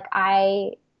tomorrow. Like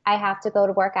I have to go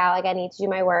to work out. Like I need to do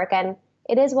my work. And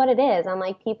it is what it is. I'm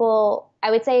like I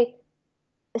would say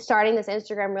starting this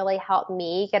Instagram really helped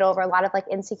me get over a lot of like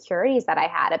insecurities that I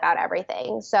had about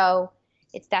everything. So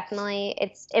it's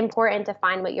important to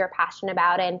find what you're passionate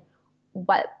about and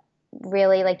what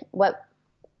really like what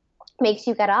makes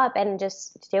you get up and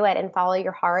just do it and follow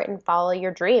your heart and follow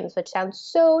your dreams, which sounds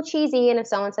so cheesy. And if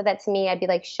someone said that to me, I'd be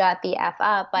like, shut the F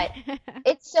up. But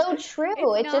it's so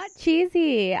true. It's not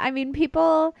cheesy. I mean,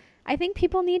 I think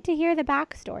people need to hear the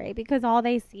backstory because all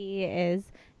they see is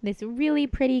this really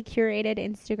pretty curated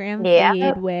Instagram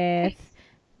feed with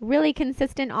really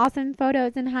consistent, awesome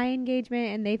photos and high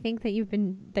engagement. And they think that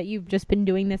you've just been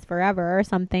doing this forever or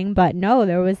something. But no,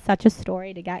 there was such a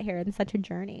story to get here and such a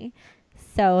journey.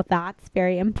 So that's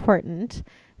very important.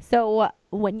 So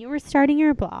when you were starting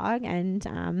your blog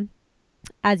and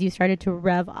as you started to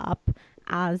rev up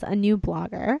as a new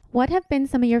blogger, what have been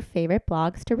some of your favorite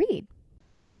blogs to read?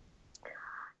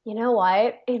 You know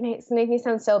what? It makes me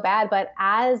sound so bad, but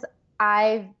as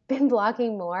I've been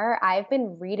blogging more, I've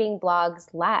been reading blogs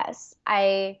less.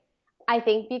 I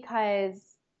think because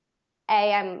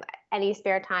any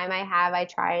spare time I have, I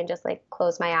try and just like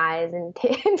close my eyes and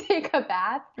take a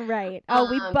bath. Right. Oh,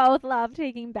 we both love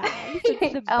taking baths.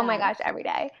 It's the oh my best. gosh, every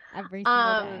day. Every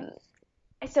single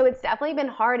day. So it's definitely been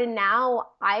hard. And now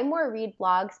I more read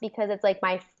blogs because it's like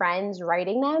my friends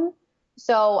writing them.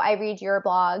 So I read your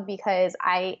blog because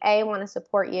I, A, want to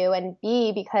support you, and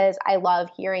B, because I love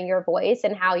hearing your voice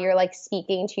and how you're like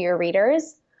speaking to your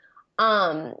readers.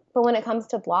 But when it comes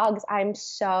to blogs, I'm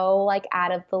so like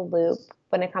out of the loop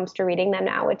when it comes to reading them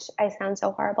now, which I sound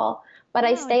so horrible. But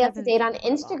I stay up to date on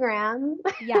Instagram.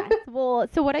 Yes. Well,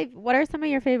 so what are some of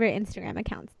your favorite Instagram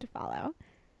accounts to follow?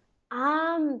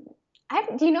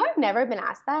 Do you know I've never been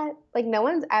asked that? Like no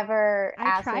one's ever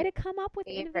asked me. I try to come up with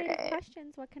innovative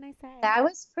questions. What can I say? That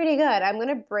was pretty good. I'm going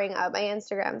to bring up my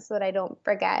Instagram so that I don't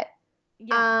forget.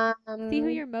 Yeah. See who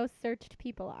your most searched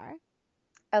people are.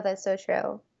 Oh, that's so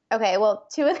true. Okay, well,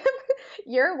 two of them,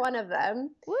 you're one of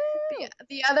them. Woo!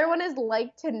 The other one is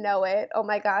like to know it. Oh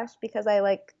my gosh, because I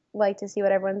like to see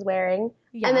what everyone's wearing.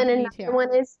 Yeah, and then another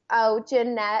one is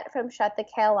Jeanette from Shut the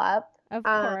Kale Up. Of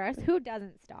course. Who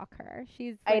doesn't stalk her?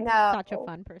 She's such a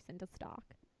fun person to stalk.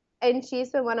 And she's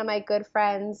been one of my good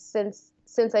friends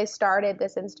since I started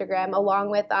this Instagram, along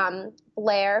with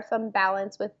Blair from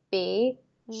Balance with B.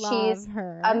 She's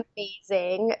her.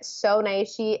 Amazing. So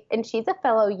nice. She's a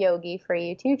fellow yogi for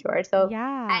you too, George. So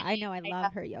yeah, I know. I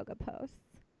love her yoga posts.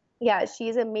 Yeah,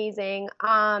 she's amazing.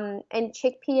 And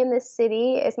Chickpea in the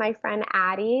City is my friend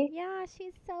Addie. Yeah,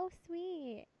 she's so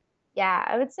sweet. Yeah,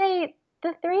 I would say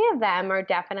the three of them are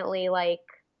definitely like,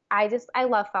 I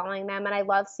love following them and I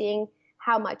love seeing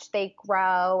how much they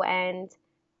grow. And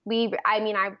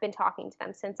I've been talking to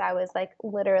them since I was like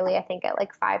literally, I think at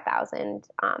like 5,000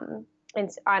 on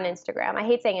Instagram. I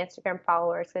hate saying Instagram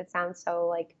followers because it sounds so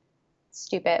like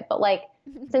stupid, but like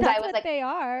since I was like, they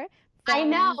are I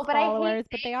know, but followers, I hate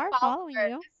but they are followers.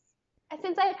 following you.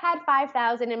 Since I've had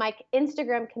 5,000 in my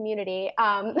Instagram community,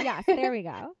 Yes, there we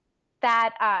go.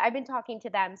 that I've been talking to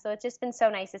them. So it's just been so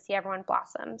nice to see everyone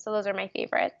blossom. So those are my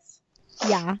favorites.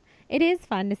 Yeah, it is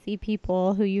fun to see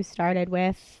people who you started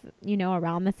with,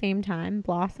 around the same time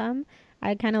blossom.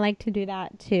 I kind of like to do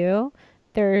that too.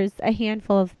 There's a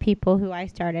handful of people who I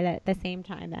started at the same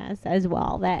time as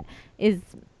well that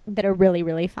are really,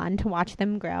 really fun to watch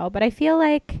them grow. But I feel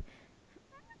like,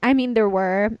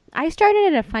 I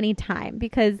started at a funny time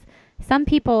because some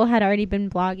people had already been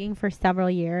blogging for several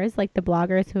years, like the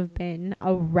bloggers who have been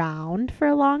around for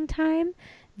a long time.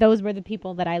 Those were the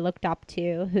people that I looked up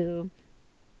to, who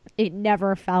it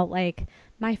never felt like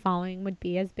my following would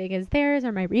be as big as theirs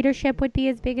or my readership would be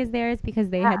as big as theirs because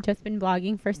they had just been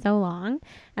blogging for so long.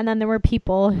 And then there were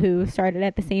people who started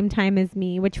at the same time as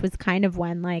me, which was kind of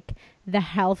when like the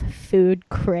health food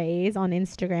craze on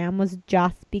Instagram was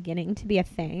just beginning to be a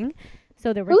thing.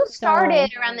 So there were Who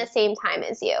started around the same time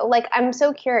as you? Like, I'm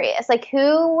so curious. Like,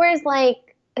 who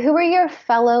were your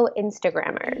fellow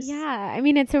Instagrammers? Yeah,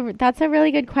 that's a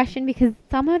really good question because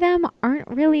some of them aren't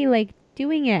really like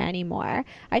doing it anymore.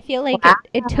 I feel like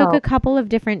it took a couple of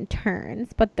different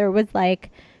turns, but there was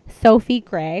like Sophie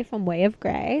Gray from Way of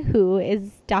Gray, who is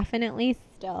definitely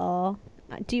still.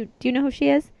 Do you know who she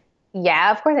is?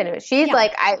 Yeah, of course I know. She's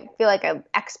like, I feel like an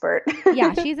expert.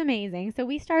 Yeah, she's amazing. So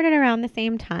we started around the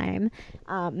same time.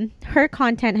 Her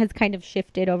content has kind of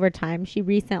shifted over time. She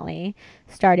recently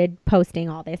started posting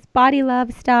all this body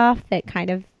love stuff that kind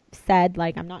of said,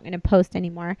 like, I'm not going to post any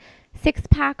more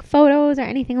 6-pack photos or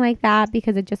anything like that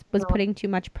because it just was putting too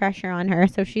much pressure on her.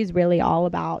 So she's really all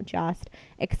about just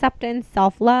acceptance,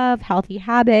 self-love, healthy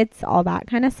habits, all that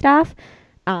kind of stuff.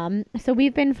 So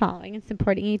we've been following and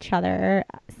supporting each other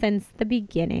since the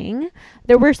beginning.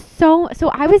 I was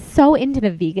so into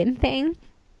the vegan thing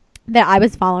that I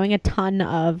was following a ton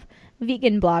of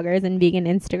vegan bloggers and vegan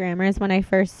Instagrammers when I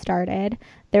first started.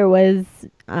 There was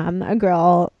a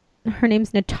girl, her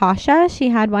name's Natasha. She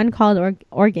had one called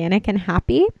Organic and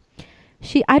Happy.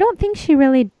 I don't think she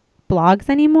really blogs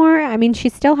anymore. I mean, she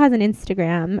still has an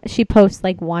Instagram. She posts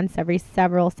like once every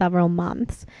several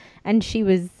months. And she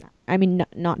was,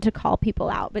 not to call people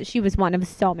out, but she was one of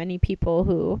so many people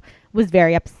who was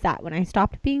very upset when I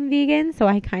stopped being vegan. So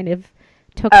I kind of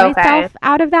took myself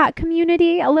out of that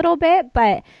community a little bit,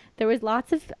 but there was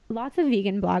lots of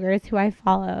vegan bloggers who I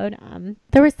followed.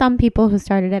 There were some people who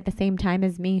started at the same time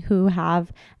as me who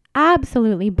have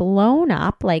absolutely blown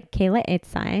up, like Kayla It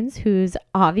Signs, who's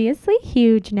obviously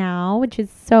huge now, which is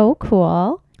so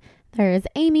cool. There's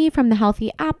Amy from The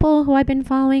Healthy Apple, who I've been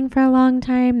following for a long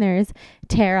time. There's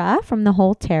Tara from The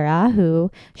Whole Tara,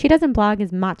 who she doesn't blog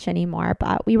as much anymore,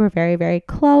 but we were very, very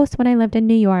close when I lived in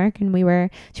New York, and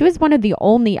she was one of the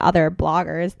only other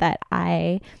bloggers that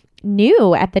I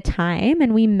knew at the time,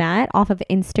 and we met off of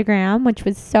Instagram, which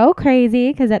was so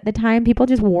crazy because at the time people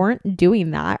just weren't doing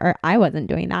that, or I wasn't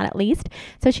doing that at least.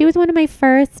 So she was one of my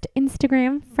first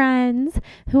Instagram friends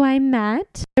who I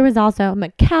met. There was also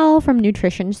Mikkel from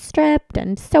Nutrition Stripped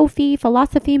and Sophie,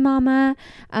 Philosophy Mama.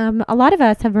 A lot of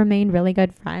us have remained really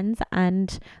good friends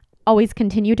and always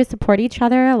continue to support each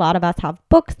other. A lot of us have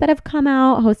books that have come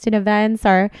out, hosted events.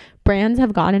 Our brands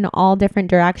have gone in all different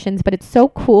directions, but it's so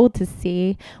cool to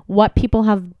see what people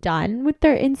have done with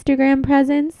their Instagram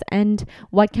presence and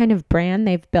what kind of brand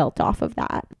they've built off of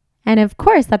that. And of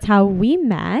course, that's how we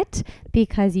met,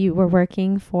 because you were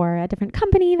working for a different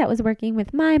company that was working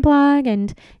with my blog.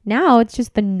 And now it's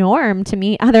just the norm to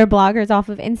meet other bloggers off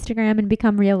of Instagram and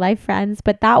become real life friends.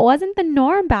 But that wasn't the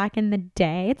norm back in the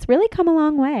day. It's really come a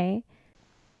long way.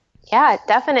 Yeah,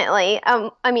 definitely.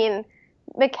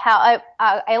 Mikkel,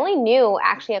 I only knew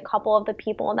actually a couple of the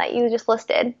people that you just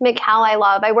listed. Mikkel, I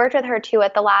love. I worked with her too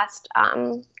at the last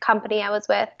company I was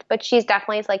with, but she's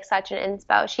definitely like such an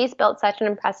inspo. She's built such an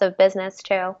impressive business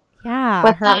too.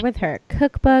 Yeah, with her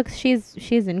cookbooks,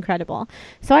 she's incredible.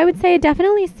 So I would say it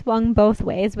definitely swung both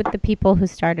ways with the people who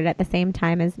started at the same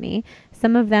time as me.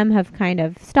 Some of them have kind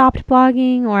of stopped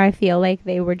blogging, or I feel like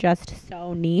they were just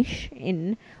so niche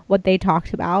in what they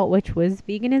talked about, which was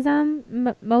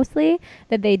veganism mostly,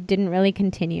 that they didn't really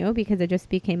continue because it just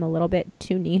became a little bit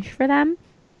too niche for them.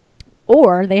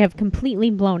 Or they have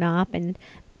completely blown up and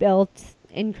built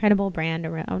incredible brand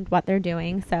around what they're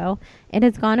doing. So it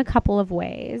has gone a couple of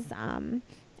ways.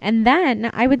 And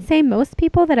then I would say most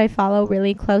people that I follow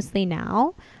really closely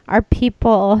now are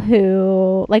people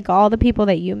who, like all the people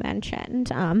that you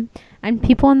mentioned, and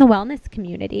people in the wellness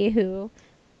community who,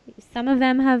 some of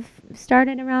them have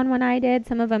started around when I did.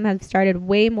 Some of them have started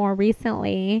way more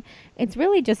recently. It's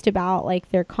really just about like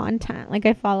their content. Like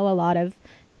I follow a lot of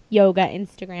yoga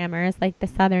Instagrammers like the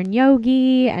Southern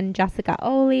Yogi and Jessica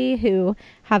Oli, who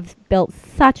have built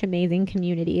such amazing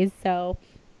communities. So,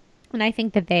 and I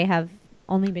think that they have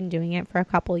only been doing it for a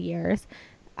couple years.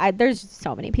 There's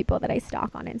so many people that I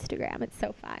stalk on Instagram. It's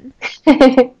so fun.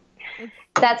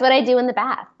 That's what I do in the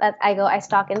bath. I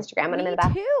stalk Instagram when I'm in the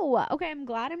bath. Me too. Okay, I'm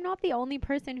glad I'm not the only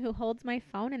person who holds my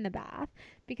phone in the bath,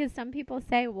 because some people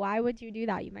say, why would you do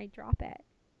that? You might drop it.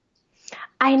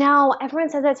 I know. Everyone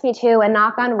says that to me too. And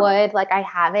knock on wood, like I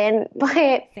haven't, but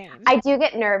Same. I do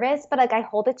get nervous, but like I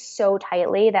hold it so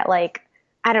tightly that like,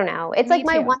 I don't know. It's Me like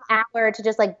my too. 1 hour to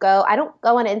just like go. I don't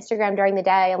go on Instagram during the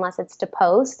day unless it's to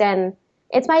post, and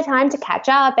it's my time to catch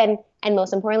up and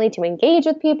most importantly to engage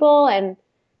with people, and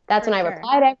that's For when I sure.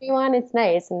 reply to everyone. It's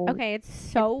nice. And Okay, it's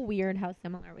so weird how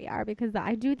similar we are, because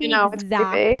I do the it's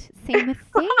exact same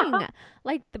thing.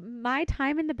 Like my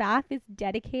time in the bath is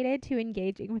dedicated to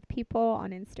engaging with people on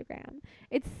Instagram.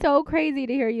 It's so crazy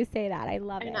to hear you say that. I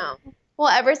love it. I know. Well,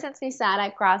 ever since we sat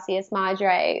at Gracias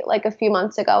Madre like a few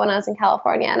months ago when I was in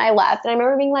California and I left, and I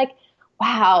remember being like,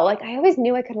 wow, like I always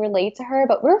knew I could relate to her,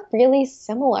 but we're really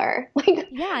similar. Like,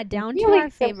 Yeah, down to really our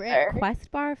favorite similar. Quest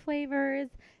bar flavors,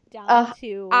 down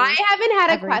to I haven't had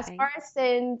a Quest everything. bar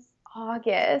since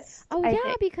August. Oh I yeah,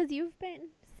 think. because you've been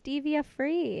stevia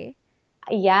free.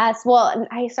 Yes. Well,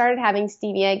 I started having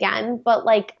stevia again, but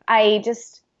like I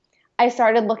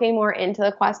started looking more into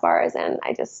the Quest bars, and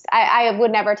I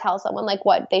would never tell someone like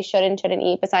what they should and shouldn't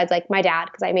eat besides like my dad,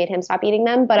 because I made him stop eating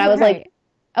them. But I was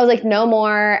like, no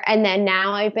more. And then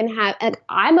now I've been like,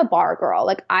 I'm a bar girl.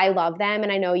 Like I love them,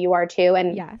 and I know you are too.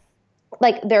 And yes.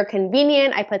 like they're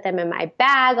convenient. I put them in my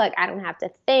bag. Like I don't have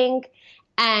to think.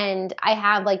 And I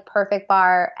have like Perfect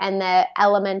Bar and the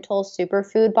Elemental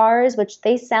Superfood bars, which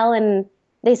they sell in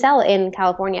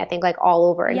California, I think, like all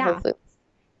over in Whole Foods.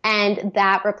 And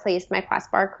that replaced my Quest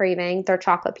bar craving, their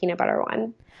chocolate peanut butter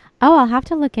one. Oh, I'll have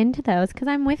to look into those, because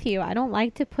I'm with you. I don't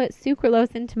like to put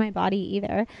sucralose into my body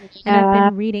either. And I've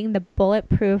been reading the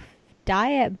Bulletproof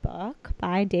Diet book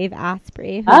by Dave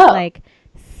Asprey, who's like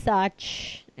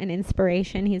such an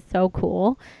inspiration. He's so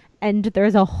cool. And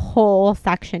there's a whole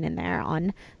section in there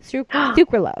on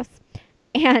sucralose.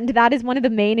 And that is one of the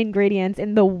main ingredients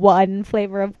in the one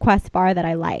flavor of Quest bar that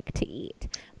I like to eat.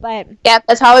 But yeah,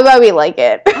 that's probably why we like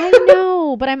it. I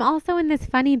know, but I'm also in this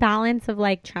funny balance of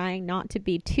like trying not to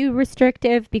be too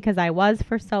restrictive, because I was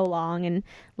for so long, and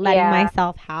letting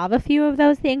myself have a few of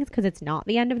those things, because it's not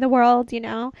the end of the world, you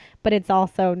know, but it's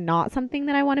also not something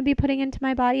that I want to be putting into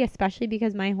my body, especially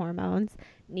because my hormones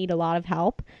need a lot of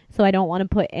help. So I don't want to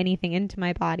put anything into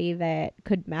my body that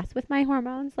could mess with my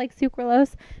hormones, like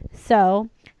sucralose. So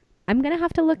I'm going to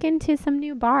have to look into some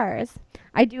new bars.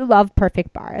 I do love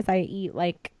Perfect Bars. I eat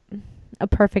like a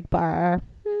Perfect Bar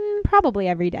probably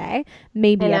every day,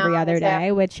 maybe every other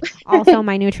day, which also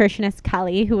my nutritionist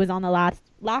Kelly, who was on the last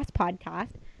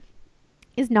podcast,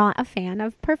 is not a fan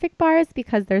of Perfect Bars,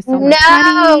 because there's so much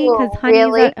honey,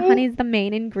 because honey's the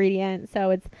main ingredient. So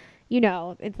it's, you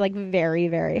know, it's like very,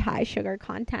 very high sugar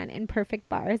content in Perfect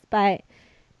Bars. But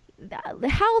the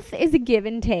health is a give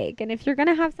and take, and if you're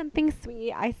gonna have something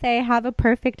sweet, I say have a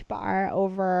Perfect Bar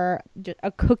over a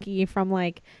cookie from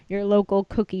like your local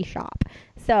cookie shop.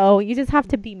 So you just have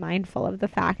to be mindful of the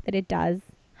fact that it does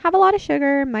have a lot of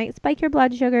sugar, might spike your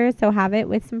blood sugar, so have it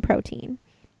with some protein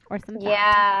or some fat.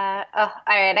 Yeah. Oh,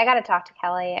 all right. I gotta talk to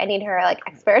Kelly. I need her like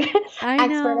expert opinion.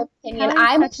 Kelly's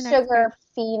I'm a such an sugar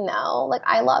fiend though. Like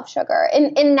I love sugar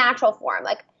in natural form.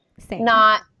 Like Same.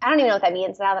 I don't even know what that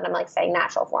means now that I'm like saying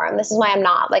natural form. This is why I'm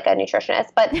not like a nutritionist,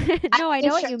 but no, I know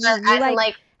what you mean. You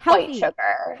like healthy, white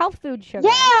sugar, health food sugar.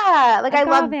 Yeah, like agave,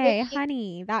 I love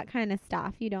honey, that kind of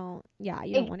stuff. You don't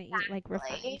want to eat like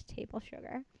refined table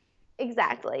sugar.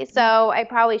 Exactly. So I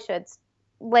probably should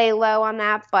lay low on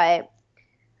that, but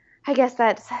I guess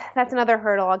that's another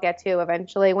hurdle I'll get to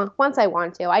eventually once I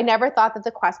want to. I never thought that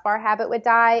the Quest bar habit would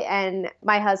die, and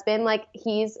my husband, like,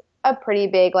 he's a pretty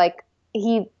big, like,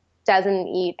 he doesn't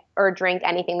eat or drink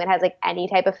anything that has like any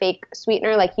type of fake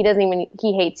sweetener. Like he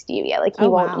hates stevia. Like he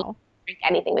won't drink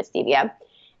anything with stevia.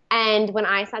 And when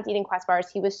I stopped eating Quest bars,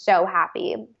 he was so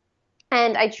happy.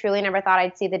 And I truly never thought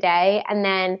I'd see the day. And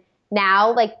then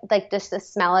now, like just the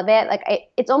smell of it, like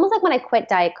it's almost like when I quit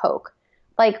Diet Coke.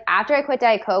 Like after I quit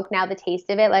Diet Coke, now the taste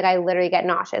of it, like I literally get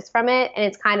nauseous from it. And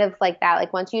it's kind of like that.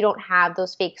 Like once you don't have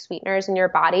those fake sweeteners in your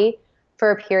body for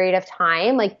a period of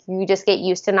time, like you just get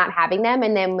used to not having them.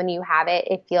 And then when you have it,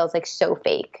 it feels like so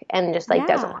fake and just like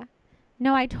doesn't work.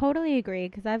 No, I totally agree,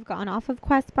 because I've gone off of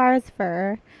Quest bars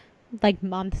for like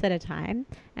months at a time,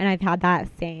 and I've had that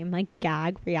same like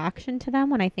gag reaction to them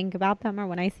when I think about them or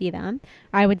when I see them.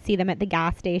 I would see them at the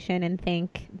gas station and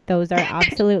think those are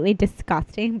absolutely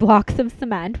disgusting blocks of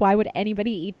cement. Why would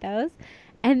anybody eat those?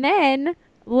 And then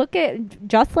look at,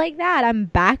 just like that, I'm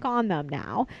back on them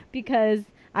now because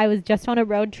I was just on a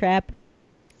road trip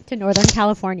to Northern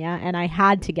California and I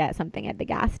had to get something at the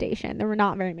gas station. There were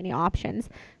not very many options.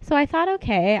 So I thought,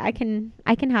 okay, I can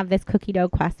have this cookie dough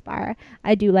Quest bar.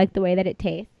 I do like the way that it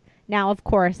tastes. Now, of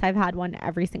course, I've had one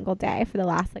every single day for the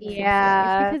last like 6 days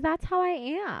because that's how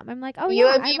I am. I'm like, oh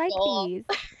yeah, I like these.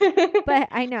 But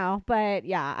I know, but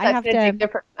yeah, I have to. That's an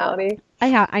addictive personality.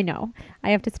 I know.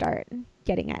 I have to start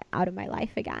getting it out of my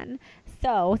life again.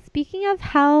 So, speaking of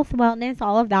health, wellness,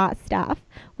 all of that stuff,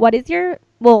 what is your,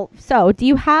 do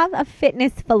you have a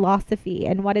fitness philosophy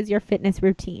and what is your fitness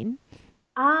routine?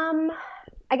 I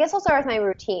guess I'll start with my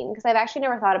routine because I've actually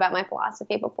never thought about my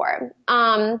philosophy before.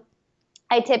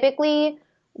 I typically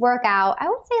work out, I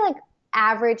would say like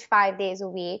average 5 days a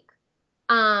week.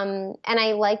 And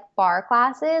I like bar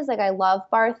classes. Like I love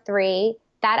bar 3.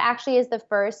 That actually is the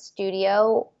first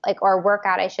studio, like, or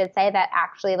workout, I should say, that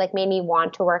actually like made me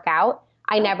want to work out.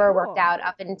 I never worked out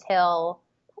up until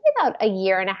probably about a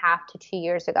year and a half to 2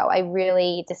 years ago. I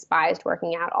really despised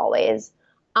working out always.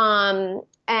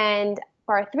 And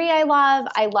bar 3 I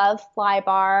love Fly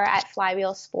Bar at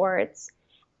Flywheel Sports.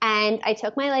 And I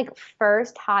took my like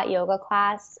first hot yoga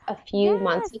class a few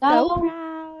months ago. So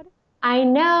proud. I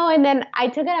know. And then I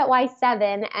took it at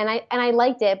Y7 and I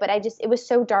liked it, but it was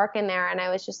so dark in there. And I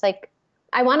was just like,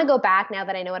 I want to go back now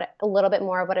that I know a little bit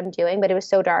more of what I'm doing, but it was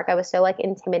so dark. I was so like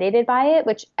intimidated by it,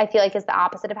 which I feel like is the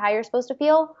opposite of how you're supposed to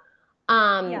feel.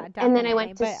 Yeah, definitely, and then I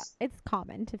went to, but it's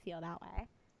common to feel that way.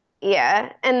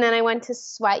 Yeah. And then I went to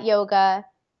Sweat Yoga,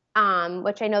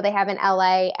 which I know they have in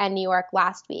LA and New York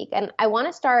last week. And I want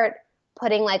to start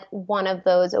putting like one of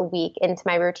those a week into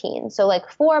my routine. So like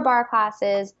 4 bar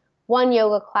classes, 1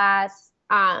 yoga class.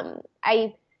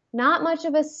 Not much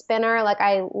of a spinner. Like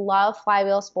I love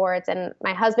Flywheel Sports and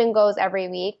my husband goes every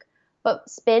week, but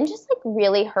spin just like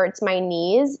really hurts my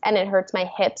knees and it hurts my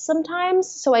hips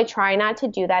sometimes. So I try not to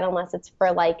do that unless it's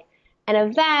for like an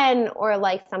event or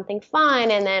like something fun.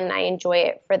 And then I enjoy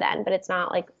it for then, but it's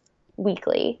not like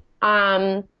weekly.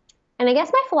 And I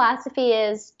guess my philosophy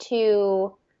is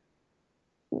to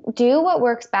do what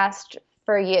works best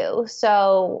for you.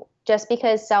 So just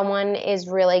because someone is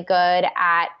really good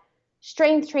at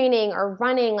strength training or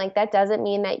running, like that doesn't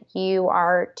mean that you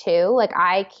are too. Like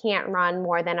I can't run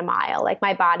more than a mile. Like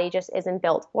my body just isn't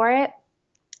built for it.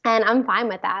 And I'm fine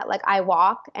with that. Like I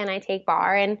walk and I take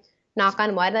bar and knock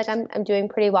on wood, like I'm doing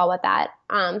pretty well with that.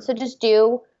 So just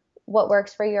do what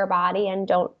works for your body and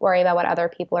don't worry about what other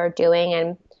people are doing.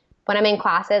 And when I'm in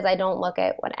classes, I don't look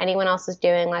at what anyone else is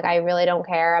doing. Like I really don't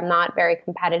care. I'm not very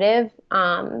competitive.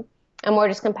 I'm more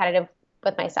just competitive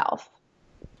with myself.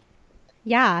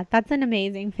 Yeah, that's an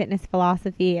amazing fitness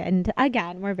philosophy. And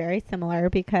again, we're very similar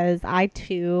because I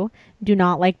too do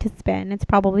not like to spin. It's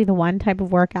probably the one type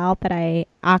of workout that I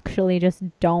actually just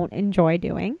don't enjoy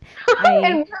doing.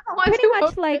 I pretty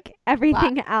much like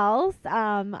everything else.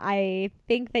 I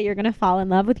think that you're going to fall in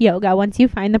love with yoga once you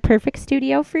find the perfect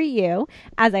studio for you,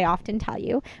 as I often tell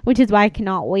you, which is why I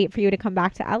cannot wait for you to come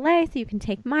back to LA so you can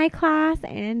take my class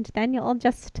and then you'll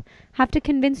just have to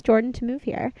convince Jordan to move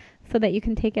here so that you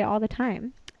can take it all the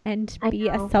time and be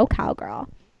a SoCal girl.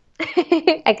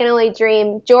 I can only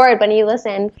dream. Jordan, when you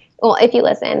listen, well, if you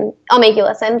listen, I'll make you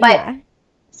listen. But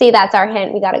see, that's our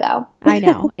hint. We got to go. I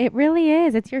know. It really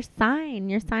is. It's your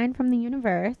sign from the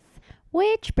universe.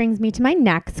 Which brings me to my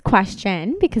next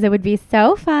question, because it would be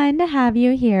so fun to have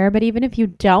you here. But even if you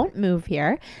don't move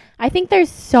here, I think there's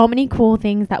so many cool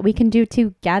things that we can do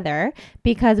together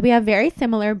because we have very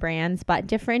similar brands, but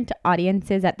different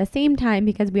audiences at the same time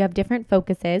because we have different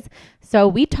focuses. So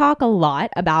we talk a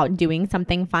lot about doing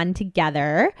something fun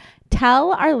together.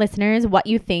 Tell our listeners what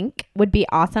you think would be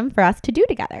awesome for us to do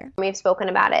together. We've spoken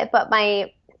about it, but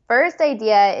my first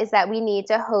idea is that we need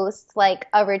to host like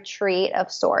a retreat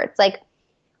of sorts. Like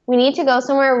we need to go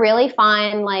somewhere really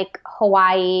fun, like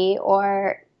Hawaii,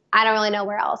 or I don't really know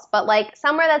where else, but like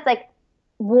somewhere that's like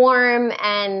warm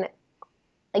and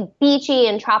like beachy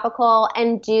and tropical,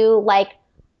 and do like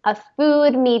a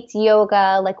food meets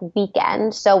yoga like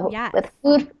weekend. So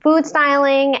with food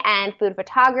styling and food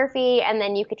photography, and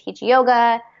then you could teach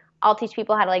yoga. I'll teach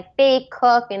people how to like bake,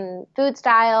 cook, and food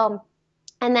style.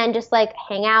 And then just like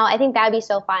hang out. I think that'd be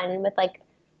so fun with like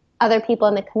other people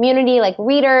in the community, like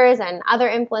readers and other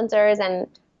influencers, and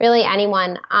really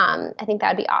anyone, I think that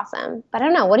would be awesome. But I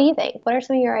don't know. What do you think? What are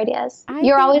some of your ideas?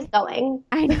 You're always going.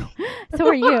 I know. So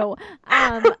are you.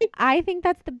 I think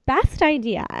that's the best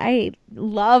idea. I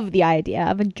love the idea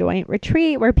of a joint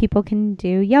retreat where people can do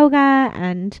yoga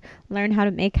and learn how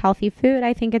to make healthy food.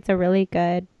 I think it's a really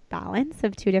good balance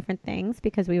of two different things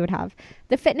because we would have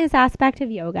the fitness aspect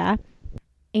of yoga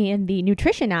and the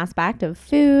nutrition aspect of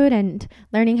food and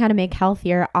learning how to make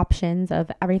healthier options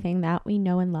of everything that we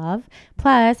know and love.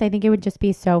 Plus, I think it would just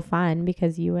be so fun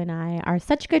because you and I are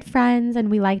such good friends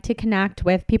and we like to connect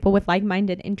with people with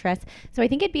like-minded interests. So I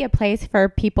think it'd be a place for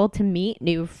people to meet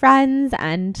new friends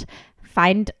and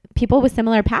find people with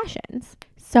similar passions.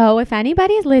 So if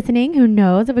anybody's listening who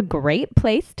knows of a great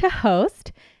place to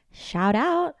host, shout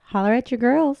out, holler at your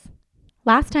girls.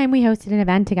 Last time we hosted an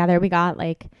event together, we got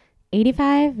like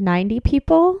 85, 90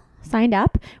 people signed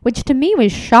up, which to me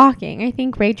was shocking. I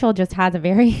think Rachel just has a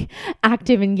very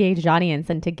active, engaged audience,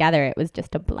 and together it was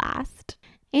just a blast.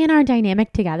 And our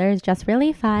dynamic together is just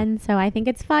really fun. So I think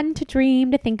it's fun to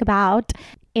dream, to think about.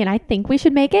 And I think we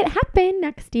should make it happen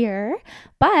next year.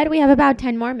 But we have about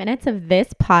 10 more minutes of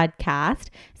this podcast.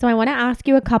 So I want to ask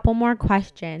you a couple more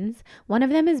questions. One of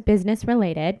them is business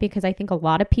related because I think a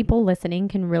lot of people listening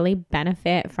can really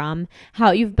benefit from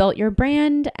how you've built your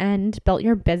brand and built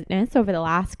your business over the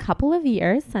last couple of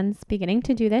years since beginning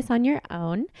to do this on your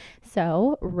own.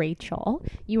 So Rachel,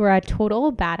 you are a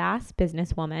total badass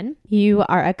businesswoman. You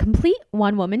are a complete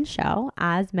one-woman show,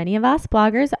 as many of us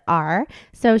bloggers are.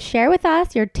 So share with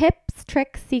us your tips,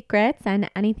 tricks, secrets, and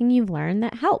anything you've learned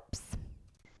that helps.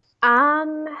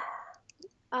 Oh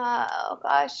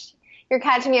gosh, you're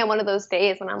catching me on one of those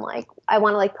days when I'm like, I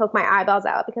want to like poke my eyeballs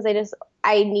out because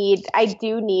I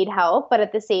do need help, but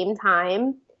at the same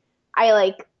time,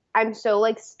 I'm so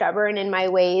like stubborn in my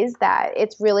ways that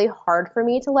it's really hard for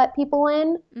me to let people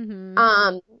in.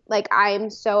 Mm-hmm. Like I'm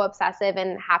so obsessive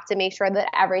and have to make sure that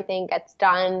everything gets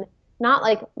done, not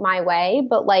like my way,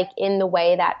 but like in the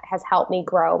way that has helped me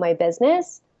grow my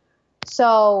business.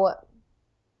 So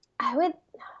I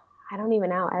don't even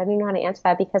know. I don't even know how to answer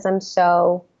that because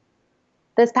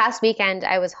this past weekend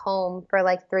I was home for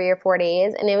like 3 or 4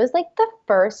 days and it was like the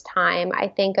first time I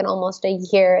think in almost a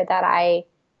year that I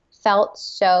felt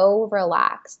so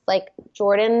relaxed. Like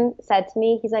Jordan said to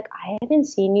me, he's like, I haven't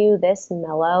seen you this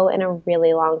mellow in a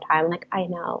really long time. I'm like, I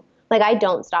know. Like I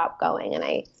don't stop going and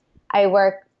I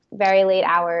work very late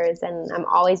hours and I'm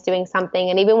always doing something.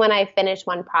 And even when I finish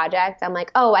one project, I'm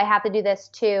like, oh, I have to do this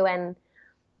too. And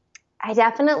I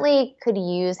definitely could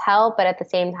use help, but at the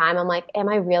same time, I'm like, am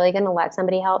I really going to let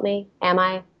somebody help me? Am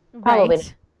I? Probably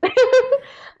not.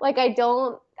 Like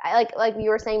like you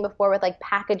were saying before with like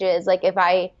packages, like if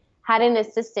I had an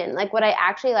assistant, like would I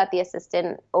actually let the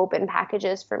assistant open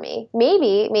packages for me?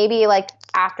 Maybe like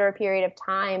after a period of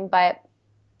time, but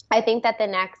I think that the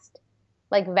next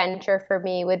like venture for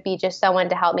me would be just someone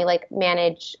to help me like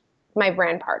manage my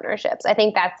brand partnerships. I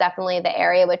think that's definitely the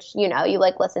area which, you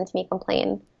like listen to me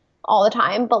complain all the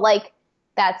time, but like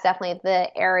that's definitely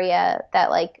the area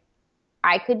that like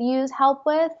I could use help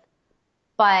with.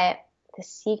 But the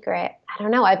secret, I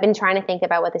don't know. I've been trying to think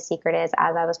about what the secret is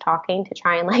as I was talking to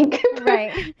try and like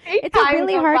right. It's a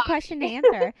really hard question to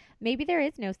answer. Maybe there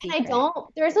is no secret.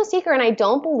 There is no secret, and I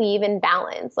don't believe in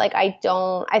balance. Like I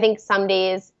think some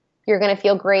days you're going to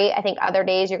feel great. I think other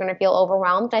days you're going to feel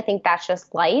overwhelmed. I think that's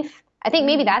just life. I think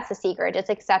maybe that's the secret, just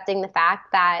accepting the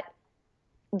fact that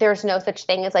there's no such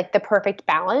thing as like the perfect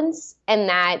balance and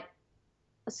that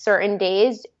certain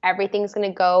days everything's going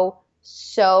to go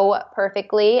so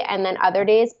perfectly and then other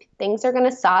days things are going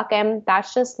to suck and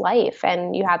that's just life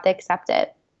and you have to accept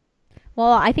it.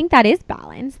 Well, I think that is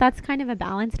balance. That's kind of a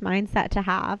balanced mindset to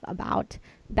have about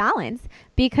balance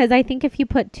because I think if you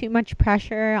put too much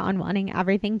pressure on wanting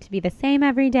everything to be the same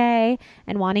every day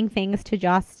and wanting things to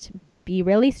just be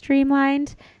really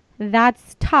streamlined,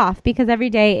 that's tough because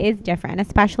every day is different,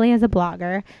 especially as a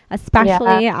blogger,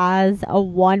 especially as a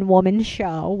one-woman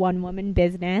show, one-woman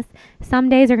business. Some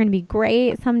days are going to be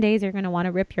great. Some days you're going to want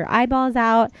to rip your eyeballs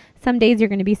out. Some days you're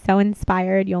going to be so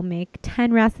inspired you'll make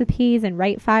 10 recipes and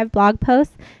write 5 blog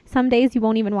posts. Some days you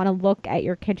won't even want to look at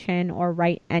your kitchen or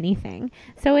write anything.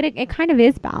 So it kind of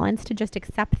is balanced to just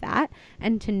accept that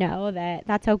and to know that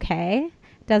that's okay.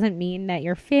 Doesn't mean that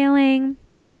you're failing.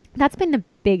 That's been the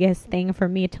biggest thing for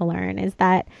me to learn is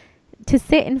that to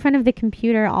sit in front of the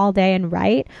computer all day and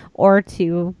write or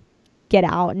to get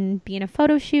out and be in a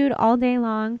photo shoot all day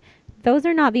long, those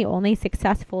are not the only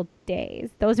successful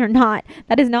days.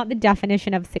 That is not the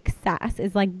definition of success,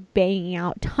 is like banging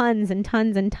out tons and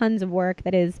tons and tons of work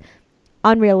that is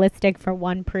unrealistic for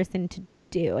one person to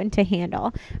do and to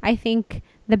handle. I think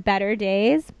the better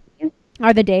days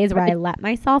are the days where I let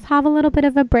myself have a little bit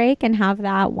of a break and have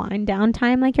that wind down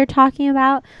time like you're talking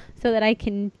about, so that I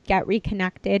can get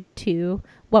reconnected to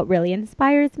what really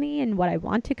inspires me and what I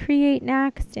want to create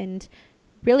next, and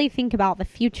really think about the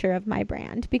future of my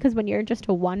brand. Because when you're just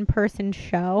a one person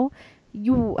show,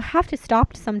 you have to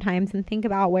stop sometimes and think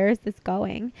about, where is this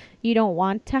going? You don't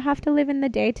want to have to live in the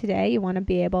day to day. You want to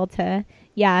be able to,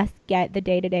 yes, get the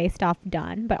day to day stuff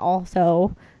done, but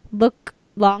also look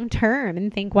long term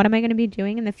and think, what am I going to be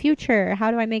doing in the future?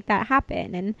 How do I make that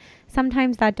happen? And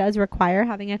sometimes that does require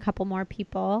having a couple more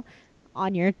people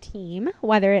on your team,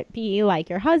 whether it be like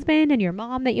your husband and your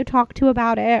mom that you talk to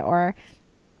about it, or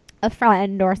a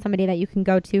friend or somebody that you can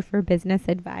go to for business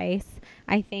advice.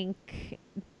 I think,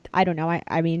 I don't know.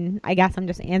 I mean, I guess I'm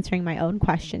just answering my own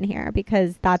question here,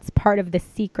 because that's part of the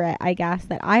secret, I guess,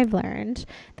 that I've learned.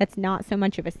 That's not so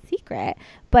much of a secret,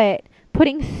 but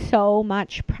putting so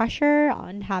much pressure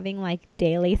on having like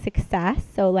daily success.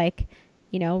 So like,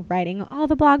 you know, writing all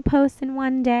the blog posts in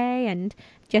one day and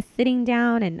just sitting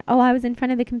down and, oh, I was in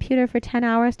front of the computer for 10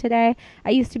 hours today.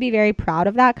 I used to be very proud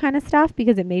of that kind of stuff,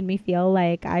 because it made me feel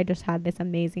like I just had this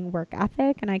amazing work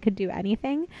ethic and I could do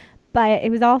anything. But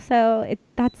it was also,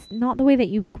 that's not the way that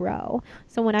you grow.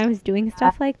 So when I was doing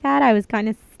stuff like that, I was kind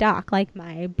of stuck. Like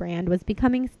my brand was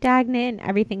becoming stagnant.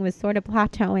 Everything was sort of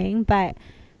plateauing. But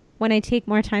when I take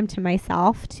more time to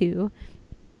myself to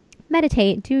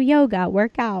meditate, do yoga,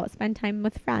 work out, spend time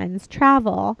with friends,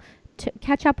 travel, to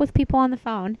catch up with people on the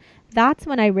phone, that's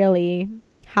when I really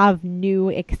have new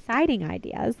exciting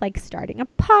ideas, like starting a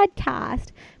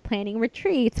podcast, planning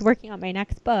retreats, working on my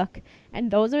next book.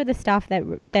 And those are the stuff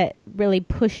that really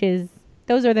pushes,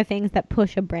 those are the things that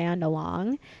push a brand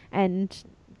along and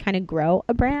kind of grow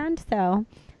a brand. So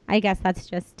I guess that's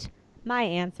just my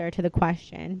answer to the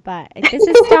question, but this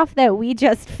is stuff that we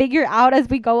just figure out as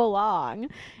we go along.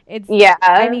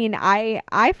 I mean,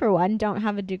 I for one don't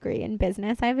have a degree in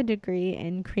business. I have a degree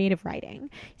in creative writing.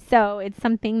 So it's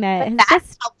something that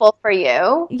that's helpful for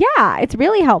you. Yeah, it's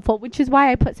really helpful, which is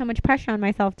why I put so much pressure on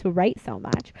myself to write so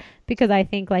much, because I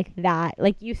think like that,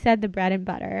 like you said, the bread and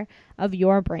butter of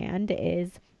your brand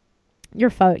is your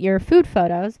food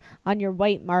photos on your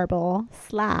white marble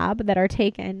slab that are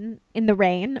taken in the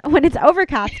rain when it's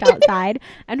overcast outside.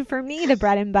 And for me, the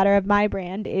bread and butter of my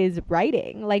brand is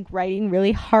writing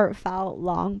really heartfelt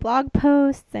long blog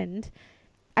posts, and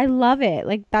I love it.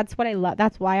 Like that's what I love.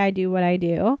 That's why I do what I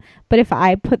do. But if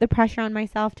I put the pressure on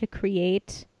myself to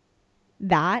create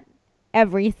that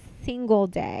every single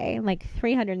day, like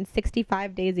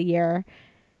 365 days a year,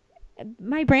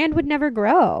 my brand would never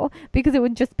grow, because it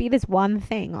would just be this one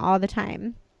thing all the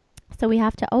time. So we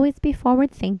have to always be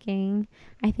forward thinking.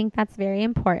 I think that's very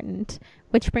important,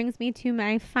 which brings me to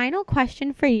my final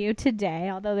question for you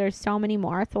today, although there's so many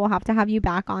more, so we'll have to have you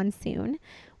back on soon.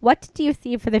 What do you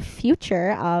see for the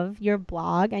future of your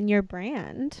blog and your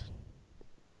brand?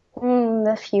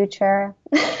 The future.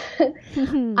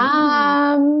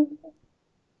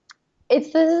 This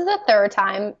is the third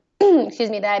time excuse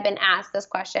me, that I've been asked this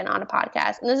question on a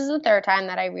podcast. And this is the third time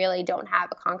that I really don't have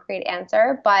a concrete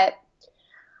answer. But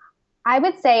I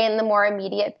would say in the more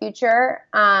immediate future,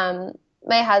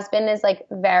 my husband is like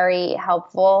very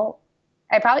helpful.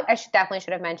 I definitely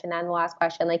should have mentioned that in the last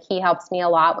question. Like he helps me a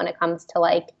lot when it comes to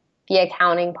like the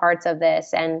accounting parts of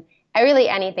this, and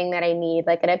anything that I need,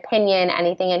 like an opinion,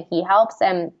 anything, and he helps.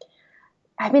 And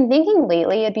I've been thinking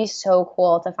lately it'd be so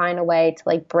cool to find a way to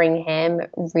like bring him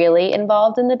really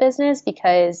involved in the business,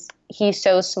 because he's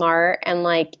so smart, and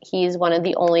like he's one of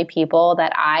the only people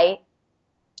that I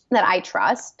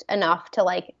trust enough to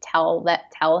like tell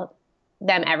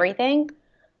them everything.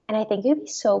 And I think it'd be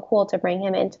so cool to bring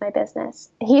him into my business.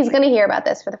 He's going to hear about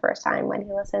this for the first time when he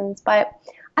listens, but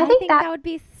I think that would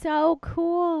be so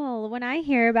cool. When I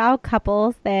hear about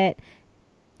couples that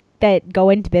go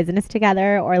into business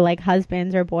together, or like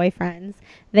husbands or boyfriends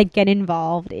that get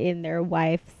involved in their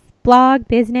wife's blog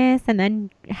business and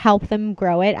then help them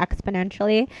grow it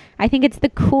exponentially, I think it's the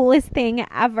coolest thing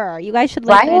ever. You guys should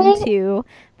listen to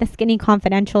the Skinny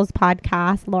Confidentials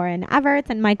podcast. Lauren Everts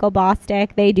and Michael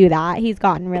Bostic, they do that. He's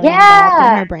gotten really involved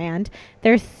in her brand.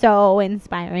 They're so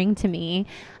inspiring to me.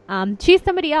 She's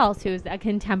somebody else who's a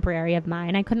contemporary of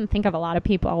mine. I couldn't think of a lot of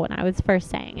people when I was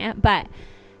first saying it, but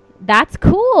that's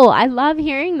cool. I love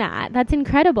hearing that. That's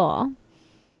incredible.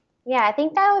 Yeah, I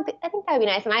think that would be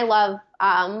nice. And I love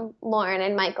Lauren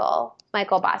and Michael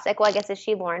Bostic. Well, I guess is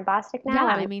she Lauren Bostic now?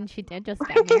 Yeah, I mean she did just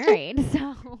get married.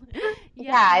 So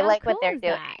yeah, I like what they're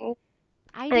doing.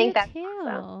 I think that's too.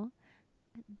 Awesome.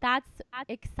 That's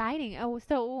exciting. Oh,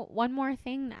 so one more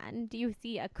thing then. Do you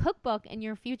see a cookbook in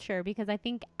your future? Because I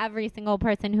think every single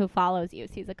person who follows you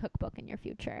sees a cookbook in your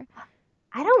future.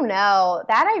 I don't know.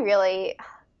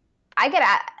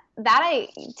 I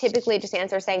typically just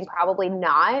answer saying probably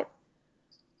not.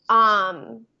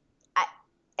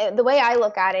 The way I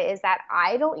look at it is that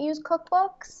I don't use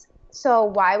cookbooks. So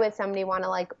why would somebody want to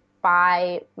like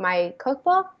buy my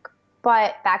cookbook?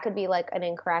 But that could be like an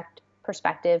incorrect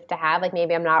perspective to have. Like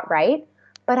maybe I'm not right.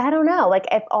 But I don't know. Like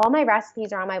if all my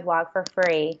recipes are on my blog for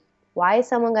free, why is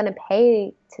someone going to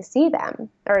pay to see them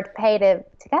or to pay to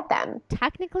get them?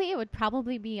 Technically, it would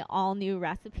probably be all new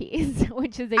recipes,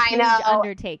 which is a I huge know.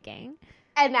 undertaking.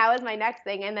 And that was my next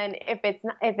thing. And then if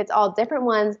it's all different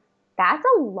ones, that's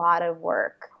a lot of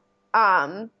work.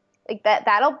 Like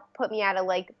that'll put me out of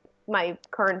like my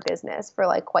current business for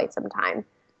like quite some time.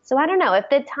 So I don't know if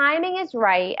the timing is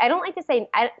right. I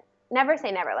never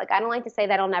say never. Like I don't like to say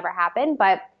that'll never happen,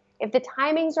 but if the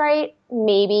timing's right,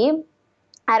 maybe.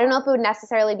 I don't know if it would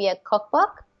necessarily be a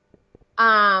cookbook.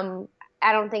 I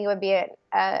don't think it would be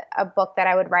a book that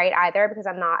I would write either because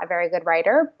I'm not a very good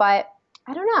writer, but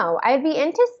I don't know. I'd be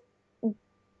into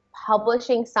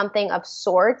publishing something of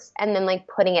sorts and then like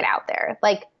putting it out there.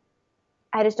 Like,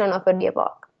 I just don't know if it would be a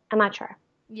book. I'm not sure.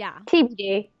 Yeah.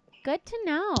 TBD. Good to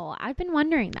know. I've been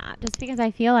wondering that just because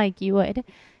I feel like you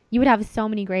would have so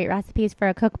many great recipes for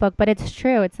a cookbook, but it's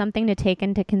true. It's something to take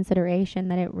into consideration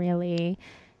that it really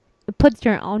puts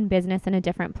your own business in a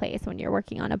different place when you're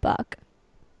working on a book.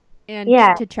 And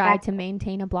to try to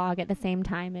maintain a blog at the same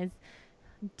time is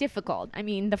difficult. I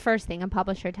mean, the first thing a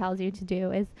publisher tells you to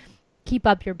do is keep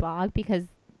up your blog because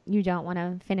you don't want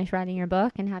to finish writing your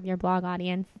book and have your blog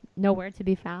audience nowhere to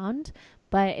be found.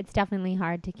 But it's definitely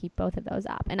hard to keep both of those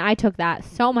up. And I took that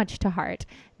so much to heart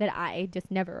that I just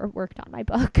never worked on my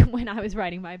book when I was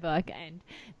writing my book and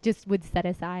just would set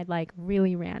aside like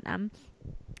really random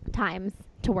times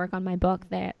to work on my book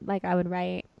that like I would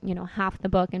write, half the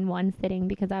book in one sitting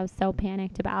because I was so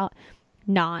panicked about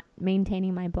not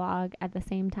maintaining my blog at the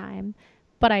same time.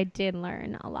 But I did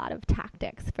learn a lot of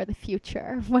tactics for the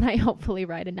future when I hopefully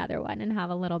write another one and have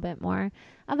a little bit more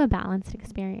of a balanced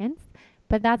experience.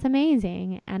 But that's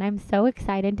amazing. And I'm so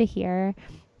excited to hear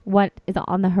what is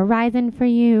on the horizon for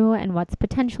you and what's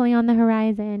potentially on the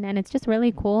horizon. And it's just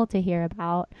really cool to hear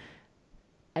about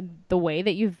the way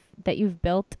that you've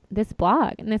built this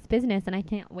blog and this business. And I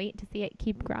can't wait to see it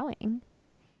keep growing.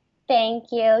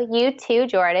 Thank you. You too,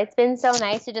 Jordan. It's been so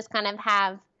nice to just kind of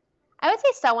have, I would say,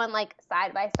 someone like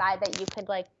side by side that you could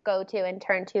like go to and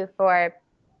turn to for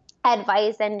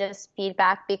advice and just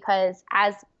feedback because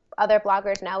as other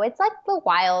bloggers know, it's like the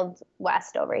Wild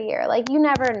West over here. Like you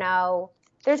never know.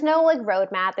 There's no like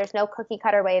roadmap. There's no cookie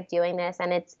cutter way of doing this.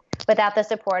 And it's without the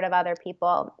support of other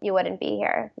people, you wouldn't be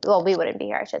here. Well, we wouldn't be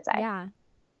here, I should say. Yeah.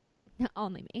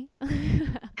 Only me.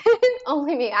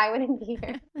 Only me. I wouldn't be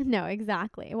here. No,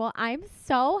 exactly. Well, I'm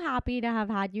so happy to have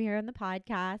had you here on the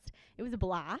podcast. It was a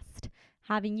blast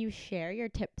having you share your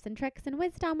tips and tricks and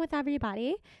wisdom with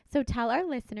everybody. So tell our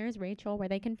listeners, Rachel, where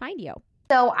they can find you.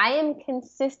 So I am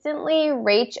consistently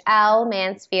Rachel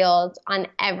Mansfield on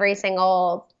every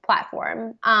single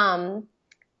platform. On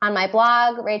my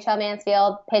blog, Rachel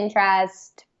Mansfield,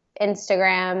 Pinterest,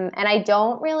 Instagram, and I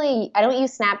don't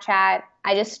use Snapchat.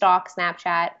 I just stalk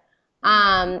Snapchat,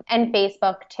 and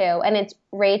Facebook too. And it's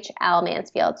Rachel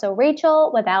Mansfield. So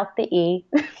Rachel without the E.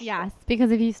 Yes,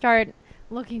 because if you start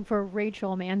looking for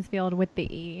Rachel Mansfield with the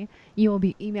E, you will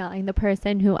be emailing the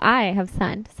person who I have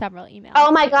sent several emails.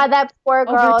 Oh my God, that poor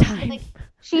girl. She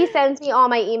She sends me all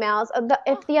my emails.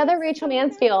 If the other Rachel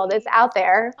Mansfield is out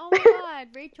there. Oh my God,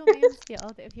 Rachel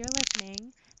Mansfield, if you're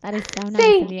listening, that is so nice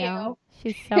Thank of you. you.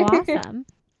 She's so awesome.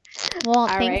 Well,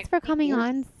 thanks right. for coming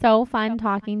on. So fun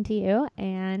talking to you.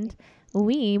 And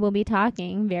we will be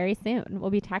talking very soon. We'll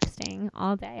be texting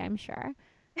all day, I'm sure.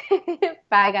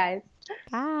 Bye, guys.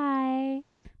 Bye.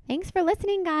 Thanks for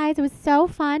listening, guys. It was so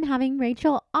fun having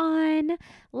Rachel on.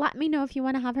 Let me know if you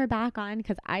want to have her back on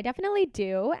because I definitely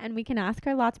do. And we can ask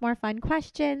her lots more fun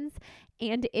questions.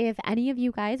 And if any of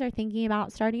you guys are thinking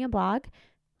about starting a blog,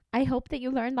 I hope that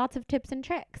you learned lots of tips and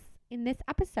tricks in this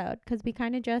episode because we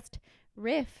kind of just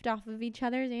riffed off of each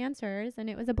other's answers and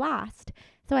it was a blast.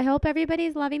 So I hope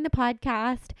everybody's loving the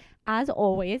podcast. As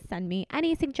always, send me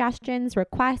any suggestions,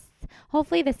 requests.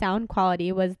 Hopefully the sound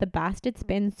quality was the best it's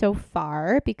been so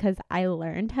far because I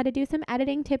learned how to do some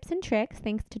editing tips and tricks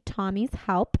thanks to Tommy's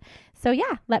help. So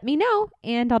yeah, let me know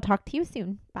and I'll talk to you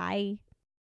soon. Bye.